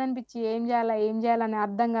చాలా బాధనిపిచ్చి ఏం జేయాలా? ఏం జేయాలని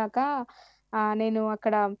అర్థం గాక నేను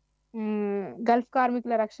అక్కడ గల్ఫ్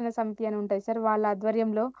కార్మికుల రక్షణ సమితి అని ఉంటది సార్. వాళ్ళ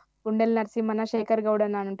ఆధ్వర్యంలో గుండెల నరసింహన్న, శేఖర్ గౌడ్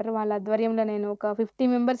అన్న అని ఉంటారు. వాళ్ళ ఆధ్వర్యంలో నేను ఒక 50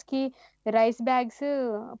 మెంబర్స్‌కి రైస్ బ్యాగ్స్,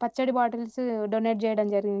 పచ్చడి బాటిల్స్ డొనేట్ జేయడం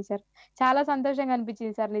జరిగింది సార్. చాలా సంతోషంగా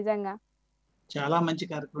అనిపిచ్చింది సార్ నిజంగా. చాలా మంచి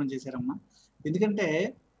కార్యక్రమం చేశారమ్మా. ఎందుకంటే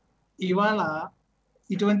ఇవాళ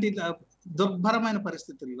ఇటువంటి దుర్భరమైన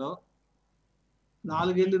పరిస్థితుల్లో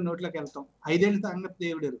 4 ఏళ్ళు నోట్లోకి వెళ్తాం, 5 ఏళ్ళ సంగతి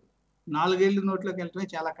దేవుడెరుగు. 4 ఏళ్ళు నోట్లోకి వెళ్ళటమే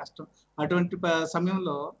చాలా కష్టం. అటువంటి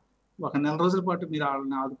సమయంలో ఒక నెల రోజుల పాటు మీరు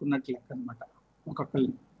వాళ్ళని ఆదుకున్నట్లు లెక్క అనమాట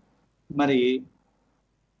ఒక్కొక్కరిని. మరి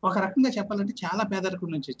ఒక రకంగా చెప్పాలంటే చాలా పేదరికం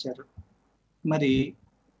నుంచి వచ్చారు. మరి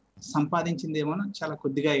సంపాదించిందేమో చాలా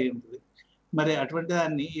కొద్దిగా అయి ఉంటుంది. మరి అటువంటి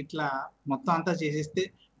దాన్ని ఇట్లా మొత్తం అంతా చేసేస్తే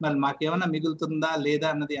మరి మాకేమన్నా మిగులుతుందా లేదా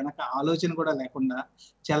అన్నది వెనక ఆలోచన కూడా లేకుండా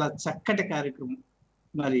చాలా చక్కటి కార్యక్రమం.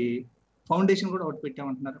 మరి ఫౌండేషన్ కూడా ఒకటి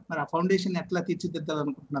పెట్టామంటున్నారు. మరి ఆ ఫౌండేషన్ ఎట్లా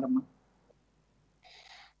తీర్చిదిద్దాలనుకుంటున్నారమ్మా?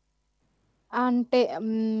 అంటే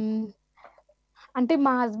అంటే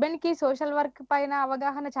మా హస్బెండ్‌కి సోషల్ వర్క్ పైన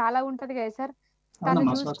అవగాహన చాలా ఉంటది గదా సార్. తను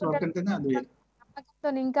అవునమ్మా, సోషల్ వర్క్ చూసుకుంటాడు. అంటేనే అది వేరు.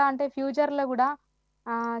 నమ్మకంతోని ఇంకా అంటే ఫ్యూచర్‌లో గూడా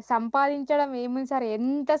సంపాదించడం ఏముంది సార్,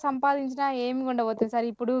 ఎంత సంపాదించినా ఏమి ఉండబోతుంది సార్.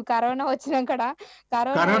 ఇప్పుడు కరోనా వచ్చినా కూడా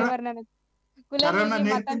కరోనా కరోనా ఎవరినైనా కులం కరోనా చూసి,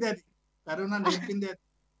 మతం నేర్పింది అది. కరోనా నేర్పింది అది.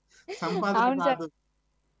 సంపాదన అవును సార్. కాదు.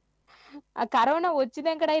 ఆ కరోనా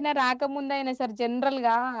వచ్చినంకడైనా రాకముందైనా సార్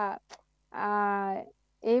జనరల్‌గా ఆహ్,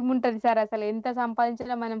 ఏముంటది సార్ అసలు ఎంత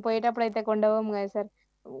సంపాదించినా మనం పోయేటప్పుడైతే కొండపోము గదా సార్.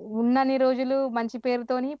 ఉన్నన్ని రోజులు మంచి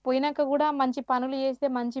పేరుతోని, పోయినాక గూడా మంచి పనులు చేస్తే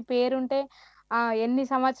మంచి పేరుంటే ఎన్ని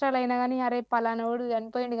సంవత్సరాలైనా గాని అరే! పలానోడు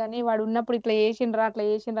చనిపోయిండు గానీ వాడు ఉన్నప్పుడు ఇట్లా చేసిండ్రా, అట్లా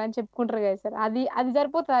చేసిండ్రా అని చెప్పుకుంటారు గదా సార్. అది అది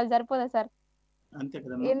సరిపోతదా? అది సరిపోదా సార్? అంతే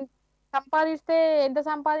కదమ్మా. సంపాదిస్తే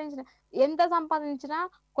ఎంత సంపాదించినా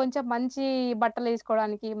కొంచెం మంచి బట్టలు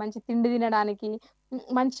వేసుకోవడానికి, మంచి తిండి తినడానికి,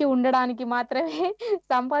 మంచి ఉండడానికి మాత్రమే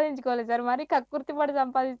సంపాదించుకోవాలి సార్. మరి కక్కుర్తి పడి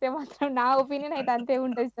సంపాదిస్తే మాత్రం నా ఒపీనియన్ అయితే అంతే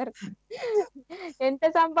ఉంటది సార్. ఎంత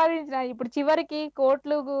సంపాదించినా ఇప్పుడు చివరికి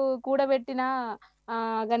కోట్లు కూడబెట్టినా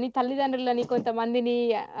గాని తల్లిదండ్రులని కొంతమందిని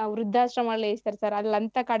వృద్ధాశ్రమాల్లో ఏస్తారు సార్.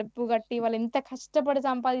 ఆళ్ళంతా కడుపు గట్టి వాళ్ళు ఎంత కష్టపడి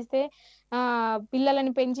సంపాదిస్తే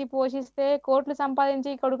పిల్లలని పెంచి పోషిస్తే కోట్లు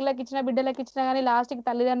సంపాదించి కొడుకులకిచ్చినా, బిడ్డలకిచ్చినా గాని లాస్ట్‌కి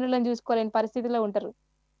తల్లిదండ్రులను చూసుకోలేని పరిస్థితిలో ఉంటారు.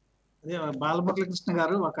 అదే బాలమురళీకృష్ణ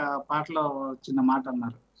గారు ఒక పాటలో చిన్న మాట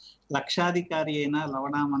అన్నారు. లక్షాధికారి అయిన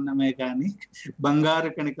లవణామన్నమే గాని బంగారు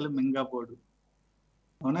కణికలు మింగపోడు.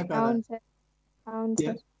 అవునా కాదా? అవును సార్. అవును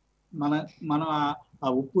సార్. మనం ఆ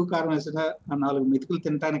ఉప్పు కారం వేసిన 4 మెతుకులు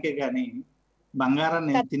తినటానికే గాని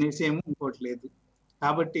బంగారాన్ని తినేసేమో ఇంకోటి లేదు.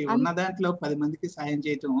 కాబట్టి ఉన్న దాంట్లో 10 మందికి సాయం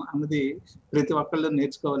చేయటం అన్నది ప్రతి ఒక్కళ్ళు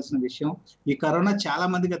నేర్చుకోవాల్సిన విషయం. ఈ కరోనా చాలా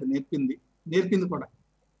మందికి అది నేర్పింది కూడా.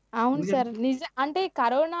 అవును సార్. అంటే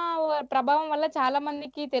కరోనా ప్రభావం వల్ల చాలా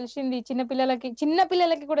మందికి తెలిసింది. చిన్న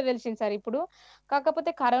పిల్లలకి కూడా తెలిసింది సార్ ఇప్పుడు.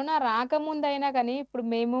 కాకపోతే కరోనా రాకముందైనా కానీ ఇప్పుడు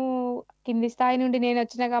మేము కింది స్థాయి నుండి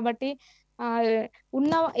నేనొచ్చినా కాబట్టి ఆహ్,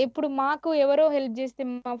 ఇప్పుడు మాకు ఎవరో హెల్ప్ చేస్తే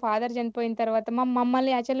మా ఫాదర్ చనిపోయిన తర్వాత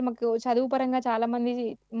మమ్మల్ని యాక్చువల్లీ మాకు చదువు పరంగా చాలా మంది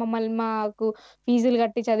మాకు ఫీజులు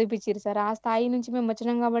కట్టి చదివిపిచ్చిర్రు సార్. ఆ స్థాయి నుంచి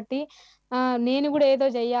మేమొచ్చినాం కాబట్టి నేను గూడా ఏదో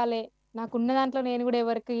జెయ్యాలే. నాకున్న దాంట్లో నేను గూడా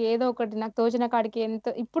ఎవరికి ఏదో ఒకటి నాకు తోచిన కాడికి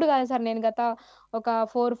ఇప్పుడు కాదు సార్, నేను గత ఒక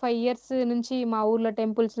 4, 5 ఇయర్స్ నుంచి మా ఊర్లో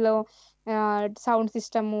టెంపుల్స్‌లో సౌండ్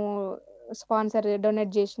సిస్టము స్పాన్సర్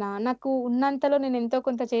డొనేట్ జేసిన. నాకు ఉన్నంతలో నేను ఎంతో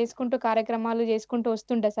కొంత చేసుకుంటూ కార్యక్రమాలు చేసుకుంటూ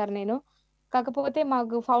వస్తుంటా సార్ నేను. కాకపోతే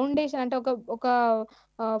మాకు ఫౌండేషన్ అంటే ఒక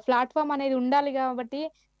ప్లాట్‌ఫార్మ్ అనేది ఉండాలి గాబట్టి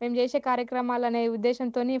మేము జేసే కార్యక్రమాలనే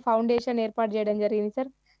ఉద్దేశంతోని ఫౌండేషన్ ఏర్పాటు జేయడం జరిగింది సార్.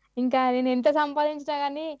 ఇంకా నేను ఎంత సంపాదించినా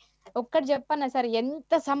గాని ఒక్కటి చెప్పన్నా సార్,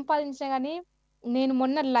 ఎంత సంపాదించినా గాని నేను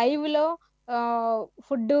మొన్న లైవ్‌లో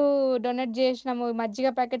ఫుడ్డు డొనేట్ జేసినాము. మజ్జిగ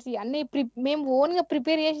ప్యాకెట్స్ ఇయన్నీ మేము ఓన్‌గా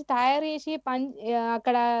ప్రిపేర్ జేసి, తయారు జేసి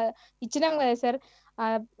అక్కడ ఇచ్చినాం గదా సార్.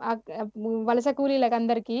 ఆహ్, ఆక్ వలస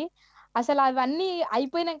కూలీలకందరికి. అసలు అవన్నీ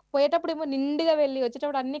పోయేటప్పుడేమో నిండుగా వెళ్ళి,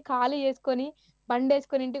 వచ్చేటప్పుడు అన్నీ ఖాళీ చేసుకొని,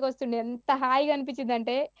 బండేసుకొని ఇంటికొస్తుండే. ఎంత హాయిగా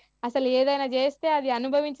అనిపించిందంటే, అసలు ఏదైనా జేస్తే అది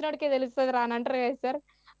అనుభవించినోడికే తెలుస్తదిరా అని అంటారు గదా సార్.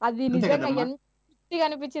 అది అంతే నిజంగా కదమ్మా! ఎంత హ్యాపీగా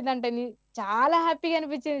అనిపించిందంటే చాలా హ్యాపీగా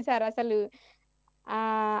అనిపించింది సార్ అసలు.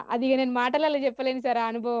 అది ఇగ నేను మాటలలో చెప్పలేను సార్ ఆ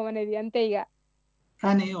అనుభవం అనేది. అంతే ఇగ.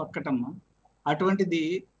 కానీ ఒక్కటమ్మా, అటువంటిది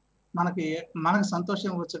మనకు సంతోషం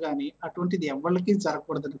ఇవ్వచ్చు గానీ, అటువంటిది ఎవ్వళ్ళకి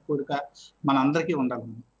జరగకూడదని కోరిక మనందరికీ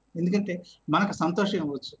ఉండాలమ్మా. ఎందుకంటే మనకు సంతోషం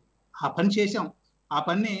ఇవ్వచ్చు. ఆ పని చేశాం. ఆ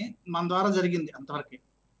పని మన ద్వారా జరిగింది అంతవరకే.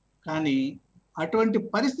 కానీ అటువంటి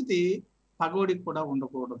పరిస్థితి పగోడికి కూడా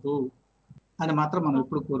ఉండకూడదు అని మాత్రం మనం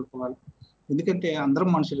ఎప్పుడు కోరుకోవాలి. ఎందుకంటే అందరం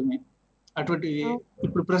మనుషులమే. అటువంటి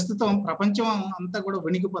ఇప్పుడు ప్రస్తుతం ప్రపంచం అంతా కూడా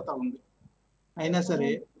వణికిపోతా ఉంది. అయినా సరే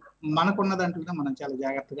మనకున్న దాంట్లోనే మనం చాలా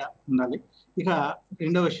జాగ్రత్తగా ఉండాలి. ఇక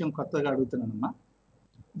రెండో విషయం కొత్తగా అడుగుతున్నానమ్మా.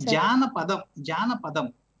 జానపదం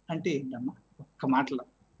అంటే ఏంటమ్మా? ఒక్క మాటలో.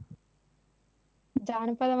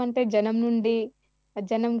 జానపదం అంటే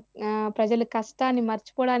జనం ప్రజల కష్టాన్ని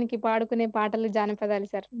మర్చిపోవడానికి పాడుకునే పాటలు జానపదాలు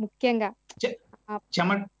సార్ ముఖ్యంగా. చె చెమ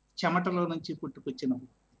చెమటలో నుంచి పుట్టుకొచ్చినవి.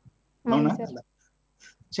 అవును అవునా? సార్. అలా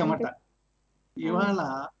చెమట. ఇవాళ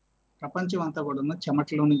ప్రపంచం అంతా కూడాను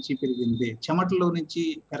చెమటలో నుంచి పెరిగింది. చెమటలో నుంచి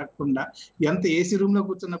పెరగకుండా ఎంత ఏసీ రూమ్ లో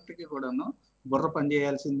కూర్చున్నప్పటికీ కూడాను బుర్ర పని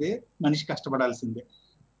చేయాల్సిందే, మనిషి కష్టపడాల్సిందే.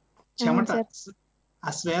 చెమట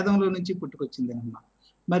ఆ స్వేదంలో నుంచి పుట్టుకొచ్చిందేనమ్మా.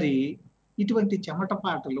 మరి ఇటువంటి చెమట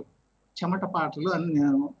పాటలు అని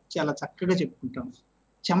నేను చాలా చక్కగా చెప్పుకుంటాను.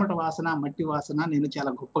 చెమట వాసన, మట్టి వాసన నేను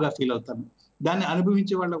చాలా గొప్పగా ఫీల్ అవుతాను. దాన్ని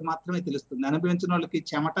అనుభవించే వాళ్ళకి మాత్రమే తెలుస్తుంది. అనుభవించిన వాళ్ళకి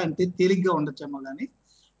చెమట అంటే తేలిగ్గా ఉండొచ్చేమో కానీ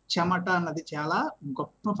చెమట అన్నది చాలా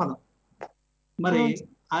గొప్ప పదం. మరి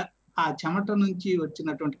ఆ చెమట నుంచి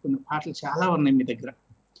వచ్చినటువంటి కొన్ని పాటలు చాలా ఉన్నాయి మీ దగ్గర.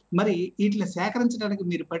 మరి వీటిని సేకరించడానికి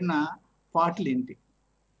మీరు పడిన పాటలు ఏంటి?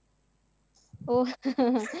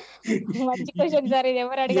 మంచి క్వశ్చన్ సార్, ఇది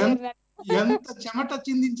ఎవరు అడగలేరు. ఎంత చెమట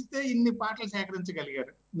చిందించితే ఇన్ని పాటలు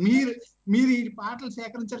సేకరించగలిగారు? మీరు ఈ పాటలు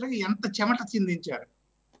సేకరించడానికి ఎంత చెమట చిందించారు?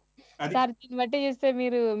 సార్ దీన్ని బట్టి చూస్తే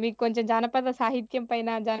మీకు కొంచెం జానపదం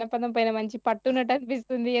పైన మంచి పట్టున్నట్టు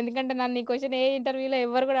అనిపిస్తుంది. ఎందుకంటే నన్ను ఈ క్వశ్చన్ ఏ ఇంటర్వ్యూలో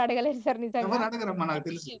ఎవరు కూడా అడగలేదు సార్ నిజంగా. ఎవరు అడగరమ్మా, నాకు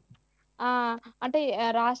తెలుసు. అంటే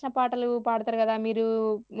రాసిన పాటలు పాడతారు కదా మీరు,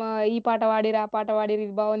 ఈ పాట పాడిరు, ఆ పాట పాడిరు,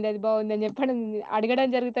 ఇది బాగుంది, అది బాగుంది అని అడగడం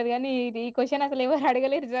జరుగుతది కానీ ఈ క్వశ్చన్ అసలు ఎవరు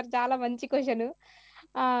అడగలేరు సార్. చాలా మంచి క్వశ్చన్.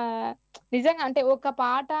 నిజంగా అంటే ఒక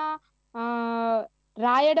పాట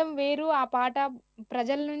రాయడం వేరు, ఆ పాట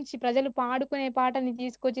ప్రజలు పాడుకునే పాటని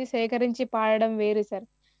తీసుకొచ్చి సేకరించి పాడడం వేరు సార్.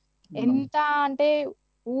 ఎంత అంటే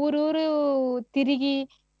ఊరూరు తిరిగి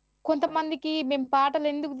కొంతమందికి మేము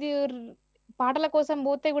పాటల కోసం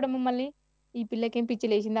పోతే కూడా మమ్మల్ని ఈ పిల్లకేం పిచ్చి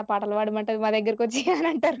లేచింది ఆ పాటలు పాడమంటది మా దగ్గరకు వచ్చి అని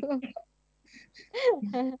అంటారు.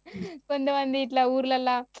 కొంతమంది ఇట్లా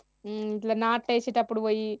ఊర్లల్లా ఇట్లా నాట్లేసేటప్పుడు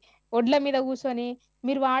పోయి ఒడ్ల మీద కూర్చొని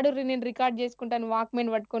మీరు వాడుర్రి నేను రికార్డ్ చేసుకుంటాను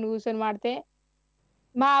వాక్మెన్ పట్టుకొని కూర్చొని వాడితే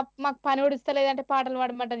మాకు పని ఒడిస్తలేదంటే పాటలు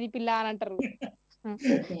పాడమంటది ఈ పిల్ల అని అంటారు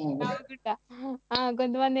నవ్వుకుంటా.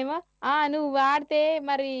 కొంతమంది ఏమో నువ్వు వాడితే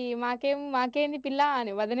మరి మాకేంది పిల్ల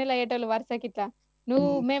అని వదనలు అయ్యేటోళ్ళు వరుసకి ఇట్లా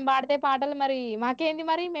మేము పాడితే పాటలు మరి మాకేంది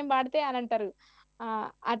మరి మేము పాడితే అని అంటారు.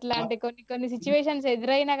 అట్లా అంటే కొన్ని సిచ్యువేషన్స్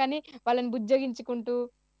ఎదురైనా కానీ వాళ్ళని బుజ్జగించుకుంటూ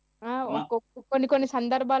కొన్ని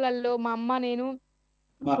సందర్భాలలో మా అమ్మ నేను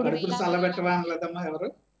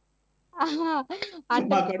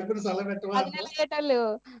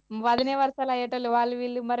వదినే వరుసలు అయ్యేటోళ్ళు వాళ్ళు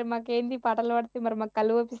వీళ్ళు మరి మాకేంది పాటలు పాడితే మరి మాకు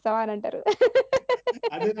కళ్ళు ఒప్పిస్తావా అని అంటారు.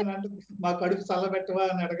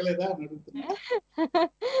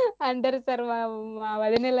 అంటారు సార్ మా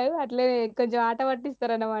వదినలు అట్లే కొంచెం ఆట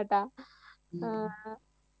పట్టిస్తారు అన్నమాట.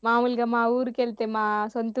 మామూలుగా మా ఊరికి వెళ్తే మా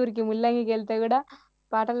సొంత ఊరికి ముల్లంగికి వెళ్తే కూడా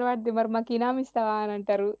పాటలు పాడితే మరి మాకు ఇనాం ఇస్తావా అని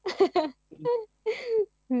అంటారు.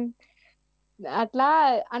 అట్లా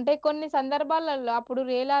అంటే కొన్ని సందర్భాలలో అప్పుడు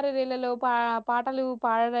రేలాలో పాటలు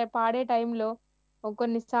పాడే టైంలో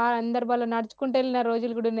కొన్ని సందర్భాల్లో నడుచుకుంటూ వెళ్ళిన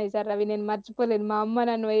రోజులు కూడా ఉన్నాయి సార్. అవి నేను మర్చిపోలేను. మా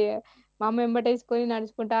అమ్మ వెంబటేసుకొని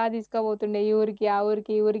నడుచుకుంటా తీసుకుపోతుండే ఈ ఊరికి ఆ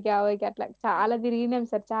ఊరికి ఈ ఊరికి ఆ ఊరికి అట్లా చాలా తిరిగినాం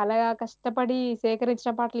సార్. చాలా కష్టపడి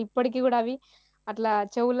సేకరించిన పాటలు ఇప్పటికీ కూడా అవి అట్లా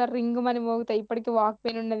చెవుల రింగుమని మోగుతాయి. ఇప్పటికీ వాక్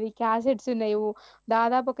పెయిన్ ఉన్నది, క్యాసెట్స్ ఉన్నాయి.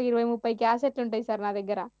 దాదాపు ఒక 20-30 క్యాసెట్లు ఉంటాయి సార్ నా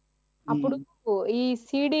దగ్గర. అప్పుడు ఈ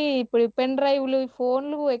సిడి ఇప్పుడు పెన్ డ్రైవ్లు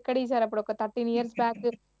ఫోన్లు ఎక్కడ సార్ అప్పుడు ఒక 13 years బ్యాక్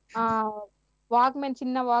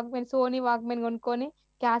చిన్న వాక్మెన్ సోనీ వాక్మెన్ కొనుక్కొని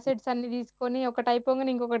క్యాసెట్స్ అన్ని తీసుకొని ఒకటి అయిపోగానే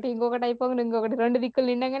ఇంకొకటి అయిపోగానే ఇంకొకటి 2 దిక్కులు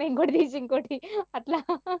నిండగానే ఇంకోటి తీసి ఇంకోటి అట్లా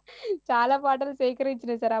చాలా పాటలు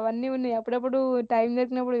సేకరించినాయి సార్. అవన్నీ ఉన్నాయి. అప్పుడప్పుడు టైం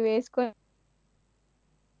దొరికినప్పుడు వేసుకొని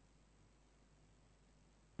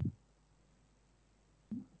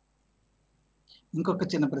ఇంకొక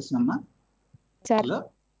చిన్న ప్రశ్న అమ్మా.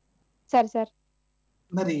 సార్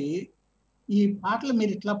మరి ఈ పాటలు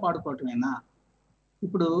మీరు ఇట్లా పాడుకోవటమేనా?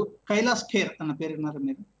 ఇప్పుడు కైలాస్ ఖేర్ అన్న పేరు విన్నారా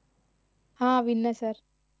మీరు? విన్నా సార్.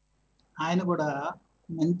 ఆయన కూడా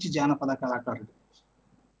మంచి జానపద కళాకారుడు,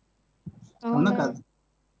 అవునా కాదు?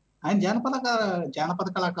 ఆయన జానపద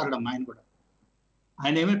కళాకారుడు అమ్మా.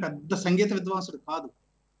 ఆయన ఏమీ పెద్ద సంగీత విద్వాంసుడు కాదు.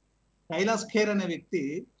 కైలాస్ ఖేర్ అనే వ్యక్తి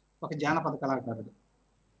ఒక జానపద కళాకారుడు.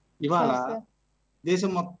 ఇవాళ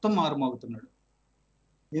దేశం మొత్తం మారుమోగుతున్నాడు.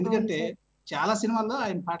 ఎందుకంటే చాలా సినిమాల్లో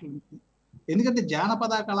ఆయన పాటలు. ఎందుకంటే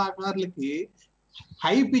జానపద కళాకారులకి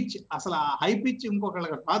హై పిచ్, అసలు ఆ హై పిచ్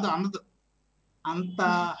ఇంకొకళ్ళకి కాదు, అంత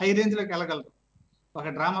హై రేంజ్ లోకి వెళ్ళగలరు. ఒక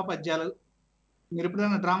డ్రామా పద్యాలు, మీరు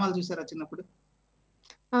ఎప్పుడైనా డ్రామాలు చూసారా చిన్నప్పుడు?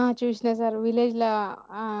 చూసినా సార్. విలేజ్ లో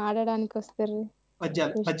ఆడడానికి వస్తారు.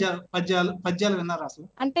 పద్యాలు విన్నారా అసలు?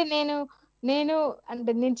 అంటే నేను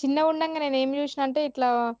చిన్నగా ఉండగా నేను ఏం చూసిన అంటే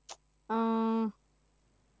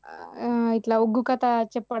ఇట్లా ఒగ్గు కథ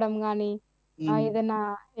చెప్పడం గాని, ఏదైనా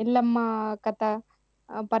ఎల్లమ్మ కథ,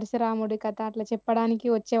 పరశురాముడి కథ అట్లా చెప్పడానికి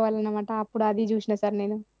వచ్చేవాళ్ళు అన్నమాట. అప్పుడు అది చూసిన సార్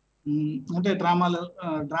నేను. అంటే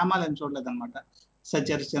డ్రామాలు ఏం చూడలేదు అనమాట?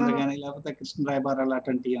 సత్యహరిశ్చంద్ర గానీ లేకపోతే కృష్ణరాయబారాలు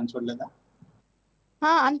అటువంటివి అని చూడలేదా?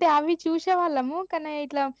 అంటే అవి చూసేవాళ్ళము. కానీ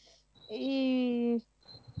ఇట్లా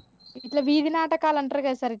వీధి నాటకాలు అంటారు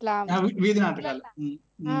కదా సార్, ఇట్లా వీధి నాటకాలు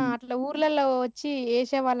అట్లా ఊర్లలో వచ్చి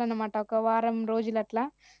వేసేవాళ్ళు అన్నమాట. ఒక వారం రోజులు అట్లా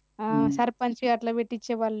సర్పంచ్ అట్లా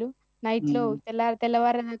పెట్టించేవాళ్ళు. నైట్ లో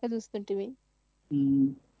తెల్లవారేదాకా చూస్తుంటివి.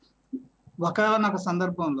 ఒకనొక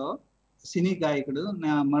సందర్భంలో సినీ గాయకుడు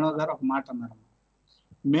మనో గారు ఒక మాట అన్నారు,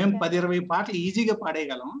 మేము 10-20 పాటలు ఈజీగా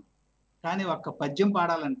పాడేయగలం, కానీ ఒక్క పద్యం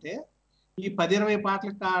పాడాలంటే ఈ 10-20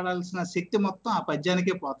 పాటలకు పాడాల్సిన శక్తి మొత్తం ఆ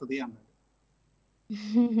పద్యానికే పోతుంది అన్నాడు.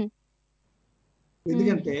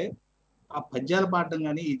 ఎందుకంటే ఆ పద్యాలు పాడడం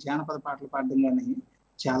కానీ ఈ జానపద పాటలు పాడడం కానీ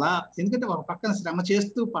చాలా, ఎందుకంటే ఒక పక్కన శ్రమ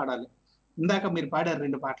చేస్తూ పాడాలి. ఇందాక మీరు పాడారు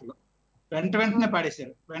 2 పాటలు, వెంటనే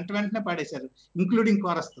పాడేశారు ఇంక్లూడింగ్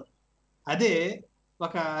కోరస్తో. అదే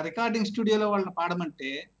ఒక రికార్డింగ్ స్టూడియోలో వాళ్ళని పాడమంటే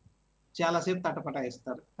చాలాసేపు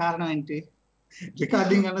తటపటాయిస్తారు. కారణం ఏంటి?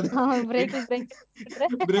 రికార్డింగ్ అన్నది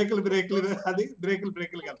బ్రేకులు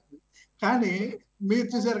కలుపుతుంది. కానీ మీరు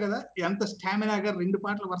చూసారు కదా ఎంత స్టామినాగా 2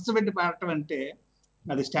 పాటలు వరుస పెట్టి పాడటం అంటే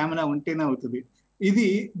అది స్టామినా ఉంటేనే అవుతుంది. ఇది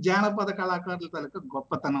జానపద కళాకారుల తాలూకా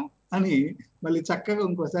గొప్పతనం అని మళ్ళీ చక్కగా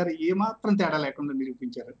ఇంకోసారి ఏమాత్రం తేడా లేకుండా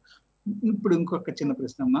నిరూపించారు. ఇప్పుడు ఇంకొక చిన్న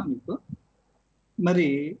ప్రశ్న అమ్మా మీకు. మరి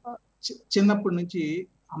చిన్నప్పటి నుంచి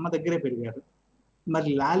అమ్మ దగ్గరే పెరిగారు. మరి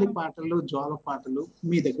లాలి పాటలు, జోల పాటలు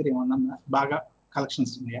మీ దగ్గర ఏమన్నా బాగా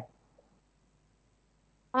కలెక్షన్స్ ఉన్నాయా?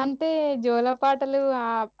 అంటే జోల పాటలు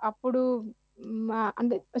అప్పుడు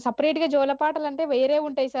అంటే సపరేట్ గా జోల పాటలు అంటే వేరే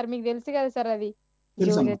ఉంటాయి సార్, మీకు తెలుసు కదా సార్. అది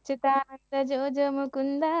జోజొచ్చుతానంద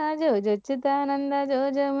జోజముకుంద జోజొచ్చుతానంద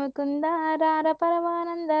జోజముకుంద రార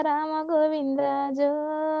పరమానంద రామ గోవింద జో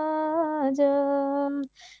జో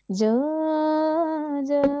జో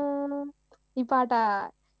జో. ఈ పాట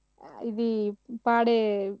ఇది పాడే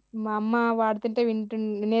మా అమ్మ వాడుతుంటే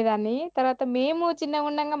వినేదాన్ని. తర్వాత మేము చిన్నగా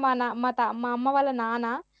ఉండగా మా అమ్మ వాళ్ళ నాన్న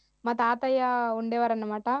మా తాతయ్య ఉండేవారు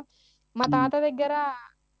అన్నమాట. మా తాత దగ్గర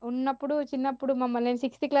ఉన్నప్పుడు చిన్నప్పుడు మమ్మల్ని, నేను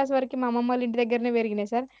 6th క్లాస్ వరకు మా అమ్మమ్మ వాళ్ళ ఇంటి దగ్గరనే పెరిగినాయి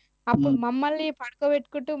సార్. అప్పుడు మమ్మల్ని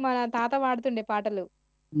పడుకోబెట్టుకుంటూ మా తాత పాడుతుండే పాటలు.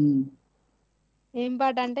 ఏం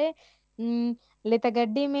పాట అంటే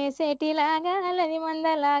లేతగడ్డి మేసేటిలాగా లది మంద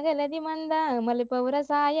లాగలది మంద మలిపౌర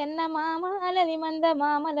సాయన్న మామలది మంద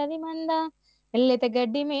మామలది మంద.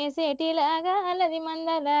 లేతగడ్డి మేసేటిలాగా లది మంద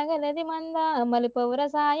లాగలది మంద మలిపౌర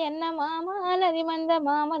సాయన్న మామలది మంద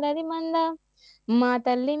మామలది మంద. మా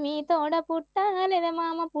తల్లి మీ తోడ పుట్టలేద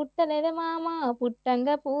మామ పుట్టలేద మామ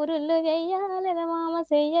పుట్టంగా పూరుళ్ళు చెయ్యాలేద మామ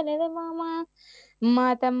చెయ్యలేద మామ.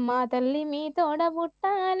 మా తల్లి మీ తోడ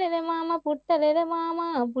పుట్టలేద మామ పుట్టలేద మామ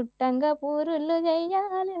పుట్టంగా పూరుళ్ళు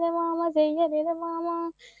చెయ్యాలేద మామ చెయ్యలేద మామ.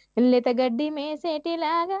 లేతగడ్డి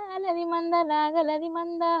మేసేటిలాగా లది మంద లాగలది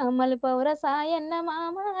మంద మలిపౌర సాయన్న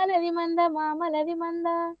మామలది మంద మామలది మంద.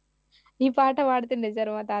 ఈ పాట పాడుతుండే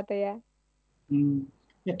సార్ మా తాతయ్య.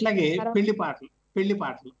 ఎట్లాగే పెళ్లి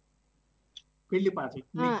పాటలు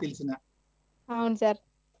మీకు తెలిసిన? అవును సార్.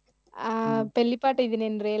 పెళ్లి పాట ఇది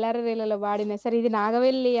నేను రేలాలో పాడిన సార్. ఇది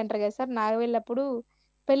నాగవెల్లి అంటారు కదా సార్. నాగవెల్లి అప్పుడు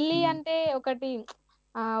పెళ్లి అంటే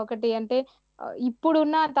ఒకటి అంటే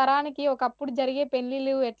ఇప్పుడున్న తరానికి ఒకప్పుడు జరిగే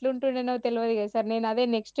పెళ్లిళ్ళు ఎట్లుంటుండేనో తెలియదు కదా సార్. నేను అదే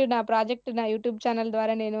నెక్స్ట్ నా ప్రాజెక్ట్ నా యూట్యూబ్ ఛానల్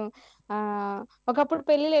ద్వారా నేను ఒకప్పుడు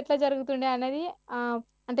పెళ్లిళ్ళు ఎట్లా జరుగుతుండే అనేది,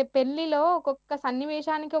 అంటే పెళ్లిలో ఒక్కొక్క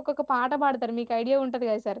సన్నివేశానికి ఒక్కొక్క పాట పాడతారు. మీకు ఐడియా ఉంటది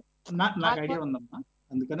కదా సార్? నాకు ఐడియా ఉందమ్మా,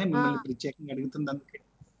 అందుకనే మిమ్మల్ని ప్రత్యేకంగా అడుగుతుంది.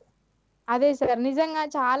 అదే సార్, నిజంగా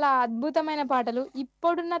చాలా అద్భుతమైన పాటలు.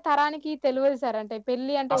 ఇప్పుడున్న తరానికి తెలియదు సార్. అంటే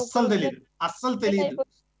పెళ్లి అంటే అస్సలు తెలియదు.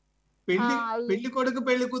 పెళ్లి కొడుకు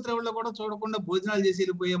పెళ్లి కూతురు కూడా చూడకుండా భోజనాలు చేసి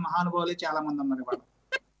వెళ్ళిపోయే మహానుభావులే చాలా మంది ఉన్నారు వాళ్ళు.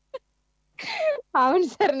 అవును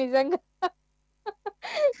సార్, నిజంగా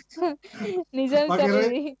నిజం సార్.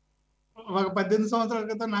 ఒక 18 సంవత్సరాల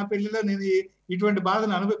క్రితం నా పెళ్లిలో నేను ఇటువంటి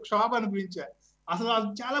బాధను క్షోభ అనిపించా. అసలు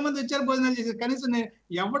చాలా మంది వచ్చారు, భోజనాలు చేశారు. కనీసం నేను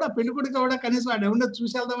ఎవడా పెళ్లి కొడుకు ఎవడా కనీసం వాడు ఎవడో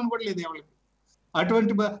చూసి వెళ్దామని కూడా లేదు ఎవరికి.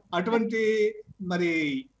 అటువంటి మరి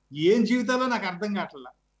ఏం జీవితాలో నాకు అర్థం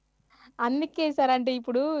కావట్లా. అందుకే సార్, అంటే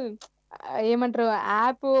ఇప్పుడు ఏమంటారు,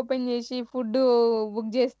 యాప్ ఓపెన్ చేసి ఫుడ్ బుక్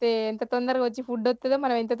చేస్తే ఎంత తొందరగా వచ్చి ఫుడ్ వస్తుందో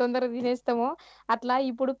మనం ఎంత తొందరగా తినేస్తామో అట్లా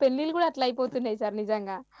ఇప్పుడు పెళ్లిళ్ళు కూడా అట్లా అయిపోతున్నాయి సార్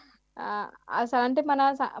నిజంగా. అసలు అంటే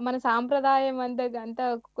మన సాంప్రదాయం అంతా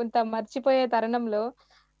కొంత మర్చిపోయే తరుణంలో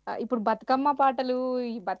ఇప్పుడు బతుకమ్మ పాటలు,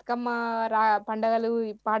 ఈ బతుకమ్మ పండగలు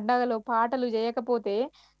పాటలు చేయకపోతే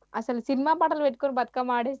అసలు సినిమా పాటలు పెట్టుకొని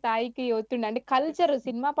బతుకమ్మ ఆడే స్థాయికి వస్తుండే. అంటే కల్చర్,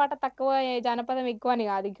 సినిమా పాట తక్కువ జానపదం ఎక్కువ అని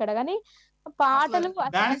కాదు ఇక్కడ, కానీ పాటలు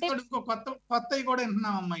కొత్తవి కూడా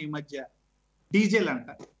వింటున్నామమ్మా ఈ మధ్య. డీజేలు అంట,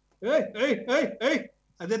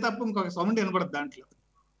 అదే తప్ప ఇంకొక సౌండ్ వినపడదు దాంట్లో.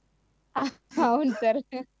 అవును సార్.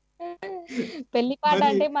 పెళ్లి పాట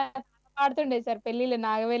అంటే మా పాడుతుండే సార్ పెళ్లిలో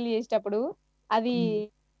నాగవెల్లి చేసేటప్పుడు. అది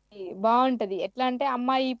బాగుంటది. ఎట్లా అంటే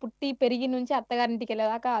అమ్మాయి పుట్టి పెరిగి నుంచి అత్తగారింటికి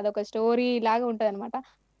వెళ్ళేదాకా అదొక స్టోరీ లాగా ఉంటది అనమాట.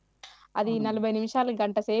 అది 40 నిమిషాలు,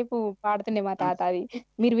 గంట సేపు పాడుతుండే మా తాత. అది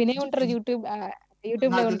మీరు వినే ఉంటారు,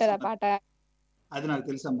 యూట్యూబ్ లో ఉంటది ఆ పాట. అది నాకు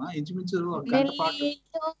తెలుసమ్మా. ఇంచుమించు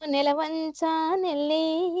నెలవంచా నెల్లి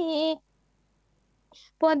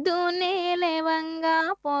పొద్దున్నే లేవంగా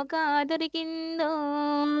పోక దొరికిందో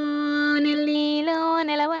నెల్లిలో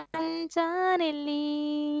నెలవంచా నెల్లి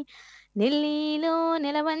నెల్లిలో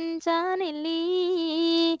నెలవంచా నెల్లి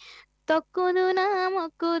తొక్కుదునా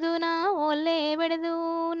మొక్కుదునా ఓళ్ళే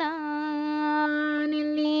పెడదునా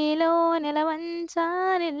నెల్లిలో నెలవంచా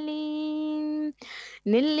నెల్లి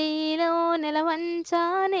నెల్లిలో నెలవంచా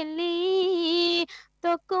నెల్లి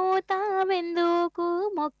తొక్కుతా వెందుకు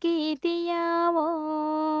మొక్కి తీయావో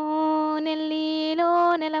నెల్లిలో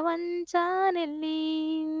నెలవంచా నెల్లి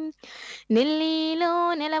నెల్లిలో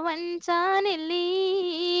నెలవంచా నెల్లి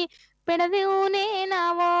పెడదివునే నా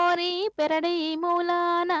ఓరి పెరడి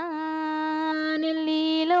మూలానా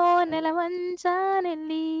నెల్లిలో నెలవంచా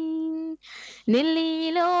నెల్లి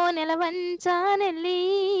నెల్లిలో నెలవంచా నెల్లి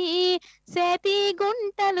సేతి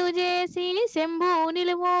గుంటలు చేసి శంభు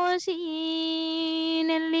నిలువోసి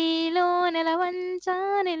నెల్లిలో నెలవంచా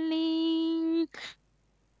నెల్లి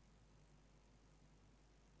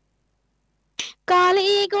కాళీ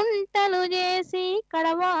గుంటలు చేసి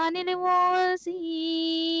కడవా నిలువోసి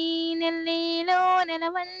నెల్లిలో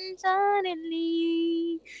నెలవంచా నెల్లి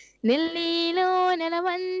నెల్లిలో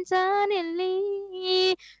నెలవంచ నెల్లి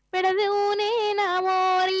పెడదూనే నా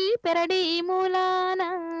మోరి పెరడి మూలాన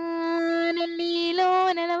నెల్లిలో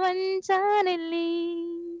నెలవంచ నెల్లి.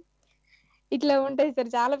 ఇట్లా ఉంటాయి సార్,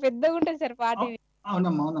 చాలా పెద్దగా ఉంటుంది సార్ పాట ఇది.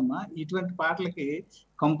 అవునమ్మా, అవునమ్మా. ఇటువంటి పాటలకి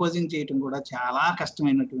కంపోజింగ్ చేయటం కూడా చాలా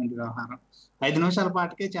కష్టమైనటువంటి వ్యవహారం. 5 నిమిషాల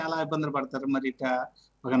పాటకే చాలా ఇబ్బందులు పడతారు. మరి ఇక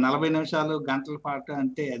ఒక 40 నిమిషాలు గంటల పాట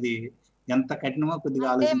అంటే అది ఎంత కఠినమో కొద్దిగా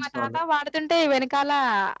అంటే మా ఆలోచించుకోవాలి. తాత పాడుతుంటే వెనకాల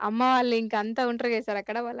అమ్మ వాళ్ళు ఇంకా అంతా ఉంటారు కదా సార్,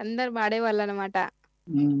 అక్కడ వాళ్ళందరూ పాడేవాళ్ళు అనమాట.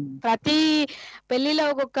 ప్రతి పెళ్లిలో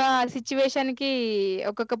ఒక్కొక్క సిచ్యువేషన్ కి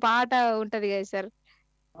ఒక్కొక్క పాట ఉంటది కదా సార్.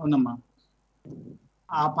 అవునమ్మా,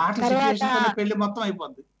 ఆ పాట తర్వాత సిచ్యువేషన్ తోనే పెళ్లి మొత్తం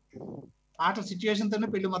అయిపోద్ది. పాట సిచ్యువేషన్ తోనే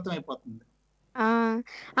పెళ్లి మొత్తం అయిపోతుంది.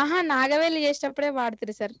 ఆహా, నాగవేలి చేసేటప్పుడే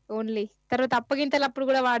వాడతారు సార్ ఓన్లీ. తర్వాత అప్పగింతలప్పుడు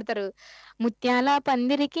కూడా వాడతారు. ముత్యాల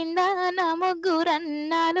పందిరి కింద నా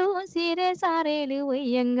ముగ్గురన్నాలు సీరే సారేలు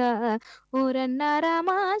వయ్యంగా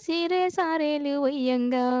ఊరన్నారామా సీరే సారేలు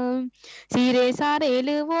వయ్యంగా సీరే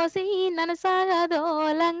సారేలు పోసి నన్ను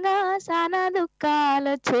సాగదోలంగా సానా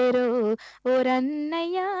దుఃఖాలొచ్చేరు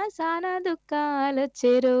ఊరన్నయ్య సానా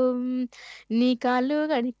దుఃఖాలొచ్చేరు. నీ కాళ్ళు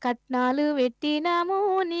కట్నాలు పెట్టినాము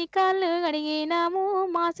నీ కాళ్ళు అడిగినాము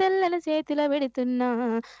మా సెల్లెల చేతిలో పెడుతున్నా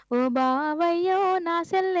ఓ బావయ్యో నా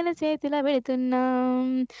సెల్లెల చేతిలో పెడుతున్నా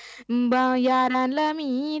యారాన్ల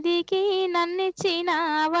మీదికి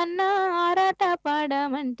నన్నిచ్చినావన్నా ఆరాట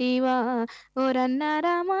పడమంటివా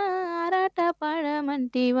ఓరన్నారామా ఆరాట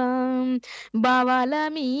పడమంటివా బావాల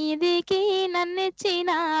మీదికి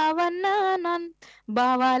నన్నిచ్చినావన్నా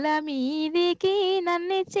బావాల మీదికి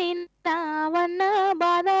నన్నిచ్చినావన్నా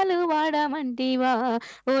బాధలు వాడమంటివా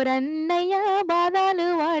ఓరన్నయ్య బాధలు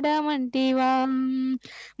వాడమంటివా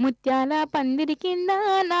ముత్యాల పందిరి కింద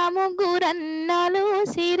నా ముగ్గురన్నాలు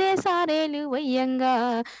సీరే సారేలు వయ్యంగా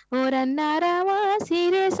ఓరన్నారావా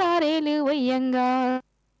సీరే సారేలు వయ్యంగా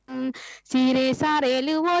సీరే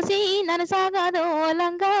సారేలు పోసి నన్ను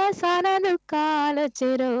సాగదోలంగా సానా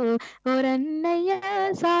దుఃఖాలొచ్చేరు ఓరన్నయ్య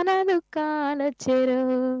సానా దుఃఖాలొచ్చేరు.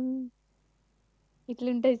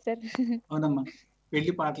 ఇట్లుంటాయి సార్. అవునమ్మా,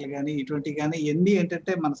 పెళ్లి పాటలు కానీ ఇటువంటివి కానీ ఎన్ని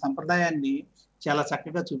ఏంటంటే మన సంప్రదాయాన్ని చాలా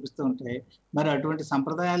చక్కగా చూపిస్తూ ఉంటాయి. మరి అటువంటి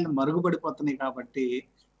సంప్రదాయాలను మరుగుపడిపోతున్నాయి కాబట్టి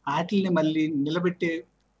వాటిని మళ్ళీ నిలబెట్టే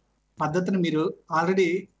పద్ధతిని మీరు ఆల్రెడీ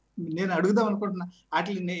నేను అడుగుదాం అనుకుంటున్నా.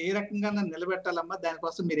 వాటిని ఏ రకంగా నిలబెట్టాలమ్మా,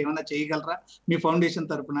 దానికోసం మీరు ఏమైనా చేయగలరా మీ ఫౌండేషన్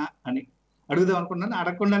తరపున అని అడుగుదాం అనుకుంటున్నాను.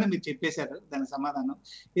 అడగకుండానే మీరు చెప్పేశారు దాని సమాధానం.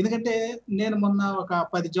 ఎందుకంటే నేను మొన్న ఒక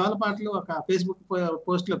 10 జోల పాటలు ఒక ఫేస్బుక్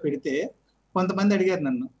పోస్ట్ లో పెడితే కొంతమంది అడిగారు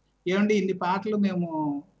నన్ను, ఏమండి ఇన్ని పాటలు మేము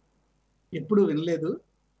ఎప్పుడు వినలేదు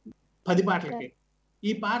 10 పాటలకి,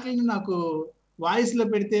 ఈ పాటలను నాకు వాయిస్ లో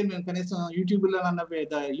పెడితే మేము కనీసం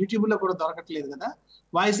యూట్యూబ్ లో కూడా దొరకట్లేదు కదా,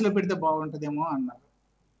 వాయిస్ లో పెడితే బాగుంటుందేమో అన్నారు.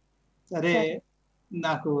 సరే,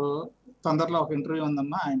 నాకు తొందరలో ఒక ఇంటర్వ్యూ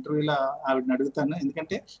ఉందమ్మా, ఆ ఇంటర్వ్యూలో ఆవిడని అడుగుతాను.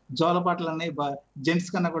 ఎందుకంటే జోల పాటలు అన్నీ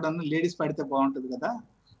జెంట్స్ కన్నా కూడా లేడీస్ పాడితే బాగుంటుంది కదా,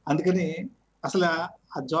 అందుకని అసలు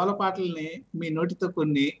ఆ జోల పాటల్ని మీ నోటితో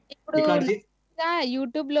కొన్ని రికార్డ్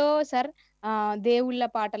యూట్యూబ్ లో సార్ దేవుళ్ళ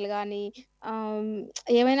పాటలు గాని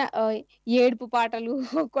ఏమైనా ఏడుపు పాటలు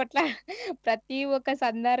కొట్ల ప్రతి ఒక్క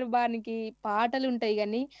సందర్భానికి పాటలు ఉంటాయి.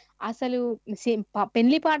 కానీ అసలు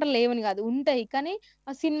పెళ్లి పాటలు లేవని కాదు, ఉంటాయి. కానీ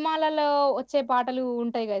ఆ సినిమాలలో వచ్చే పాటలు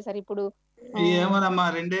ఉంటాయి కదా సార్. ఇప్పుడు ఏమోనమ్మా,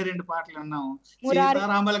 2 పాటలు అన్నాము.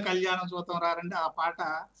 సీతారాముల కళ్యాణం చూద్దాం రారండి, ఆ పాట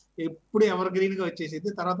ఎప్పుడు ఎవర్ గ్రీన్ గా వచ్చేసింది.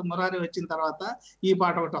 తర్వాత మురారి వచ్చిన తర్వాత ఈ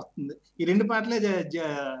పాట ఒకటి వస్తుంది. ఈ 2 పాటలే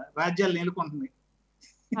రాజ్యాలు నేలుకుంటున్నాయి.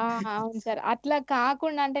 అవును సార్. అట్లా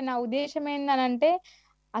కాకుండా అంటే నా ఉద్దేశం ఏందనంటే,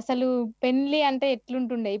 అసలు పెళ్లి అంటే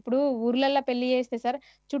ఎట్లుంటుండే. ఇప్పుడు ఊర్లలో పెళ్లి చేస్తే సార్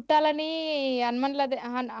చుట్టాలని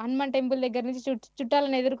హనుమాన్ టెంపుల్ దగ్గర నుంచి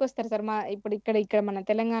చుట్టాలను ఎదుర్కొస్తారు సార్. ఇప్పుడు ఇక్కడ మన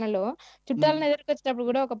తెలంగాణలో చుట్టాలను ఎదుర్కొచ్చేటప్పుడు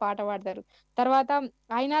కూడా ఒక పాట పాడతారు. తర్వాత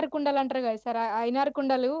ఐనారు కుండలు అంటారు కదా సార్. ఐనారు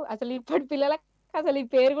కుండలు అసలు ఇప్పటి పిల్లలకు అసలు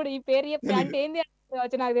ఈ పేరు చెప్తే అంటే ఏంది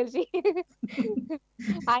కావచ్చు నాకు తెలిసి.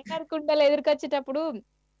 ఐనారు కుండలు ఎదుర్కొచ్చేటప్పుడు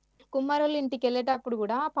కుమ్మారోళ్ళ ఇంటికి వెళ్ళేటప్పుడు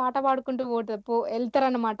కూడా పాట పాడుకుంటూ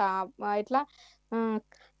వెళ్తారనమాట. ఎట్లా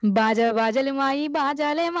బాజలు మాయి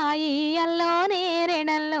బాజాలే మాయి అల్లోనే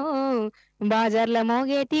రేడల్లో బాజర్ల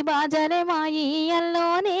మోగేటి బాజాలే మాయి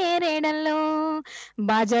అల్లోనే రేడల్లో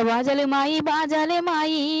బాజలు మాయి బాజాలే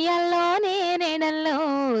మాయి అల్లోనే రేడల్లో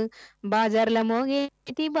బాజర్ల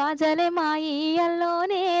మోగేటి బాజాలే మాయి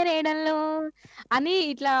అల్లోనే రేడల్లో అని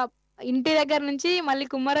ఇట్లా ఇంటి దగ్గర నుంచి మళ్ళీ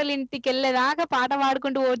కుమ్మరోళ్ళ ఇంటికి వెళ్ళేదాకా పాట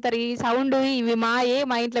పాడుకుంటూ పోతారు. ఈ సౌండ్ ఇవి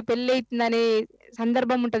మా ఇంట్లో పెళ్లి అవుతుందనే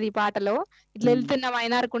సందర్భం ఉంటది ఈ పాటలో. ఇట్లా వెళ్తున్నాం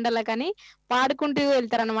ఐనారు కుండలకని పాడుకుంటూ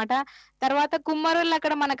వెళ్తారు అనమాట. తర్వాత కుమ్మరోళ్ళు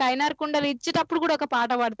అక్కడ మనకు ఐనారు కుండలు ఇచ్చేటప్పుడు కూడా ఒక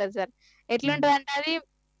పాట పాడతారు సార్. ఎట్లుంటది అంటే అది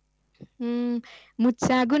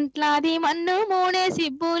ముచ్చాగుంట్లాది మన్ను మోనే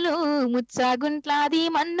సిబ్బులు, ముచ్చాగుంట్లాది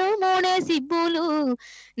మన్ను మోనే సిబ్బులు,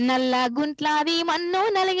 నల్లగుంట్లాది మన్ను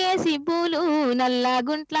నలిగే సిబ్బులు,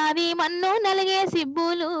 నల్లగుంట్లాది మన్ను నలిగే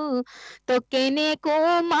సిబ్బులు, తొక్కేనేకు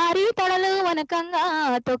మారి తడలు వనకంగా,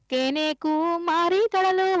 తొక్కేనేకు మారి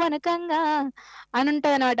తడలు వనకంగా అని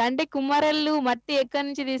ఉంటది అనమాట. అంటే కుమ్మరళ్ళు మట్టి ఎక్కడి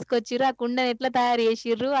నుంచి తీసుకొచ్చిర్రు, ఆ కుండని ఎట్లా తయారు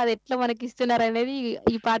చేసిర్రు, అది ఎట్లా మనకి ఇస్తున్నారు అనేది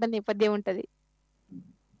ఈ పాట నేపథ్యం ఉంటది.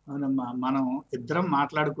 అవునమ్మా, మనం ఇద్దరం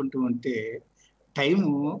మాట్లాడుకుంటూ ఉంటే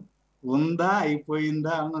టైము ఉందా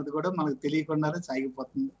అయిపోయిందా అన్నది కూడా మనకు తెలియకుండానే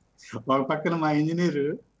సాగిపోతుంది. ఒక పక్కన మా ఇంజనీరు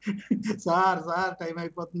సార్ టైం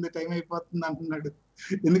అయిపోతుంది అంటున్నాడు.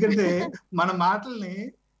 ఎందుకంటే మన మాటల్ని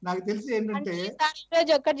నాకు తెలిసి ఏంటంటే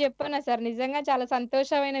ఈరోజు ఒక్కటి చెప్పాను సార్, నిజంగా చాలా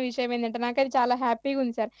సంతోషమైన విషయం ఏంటంటే నాకు అది చాలా హ్యాపీగా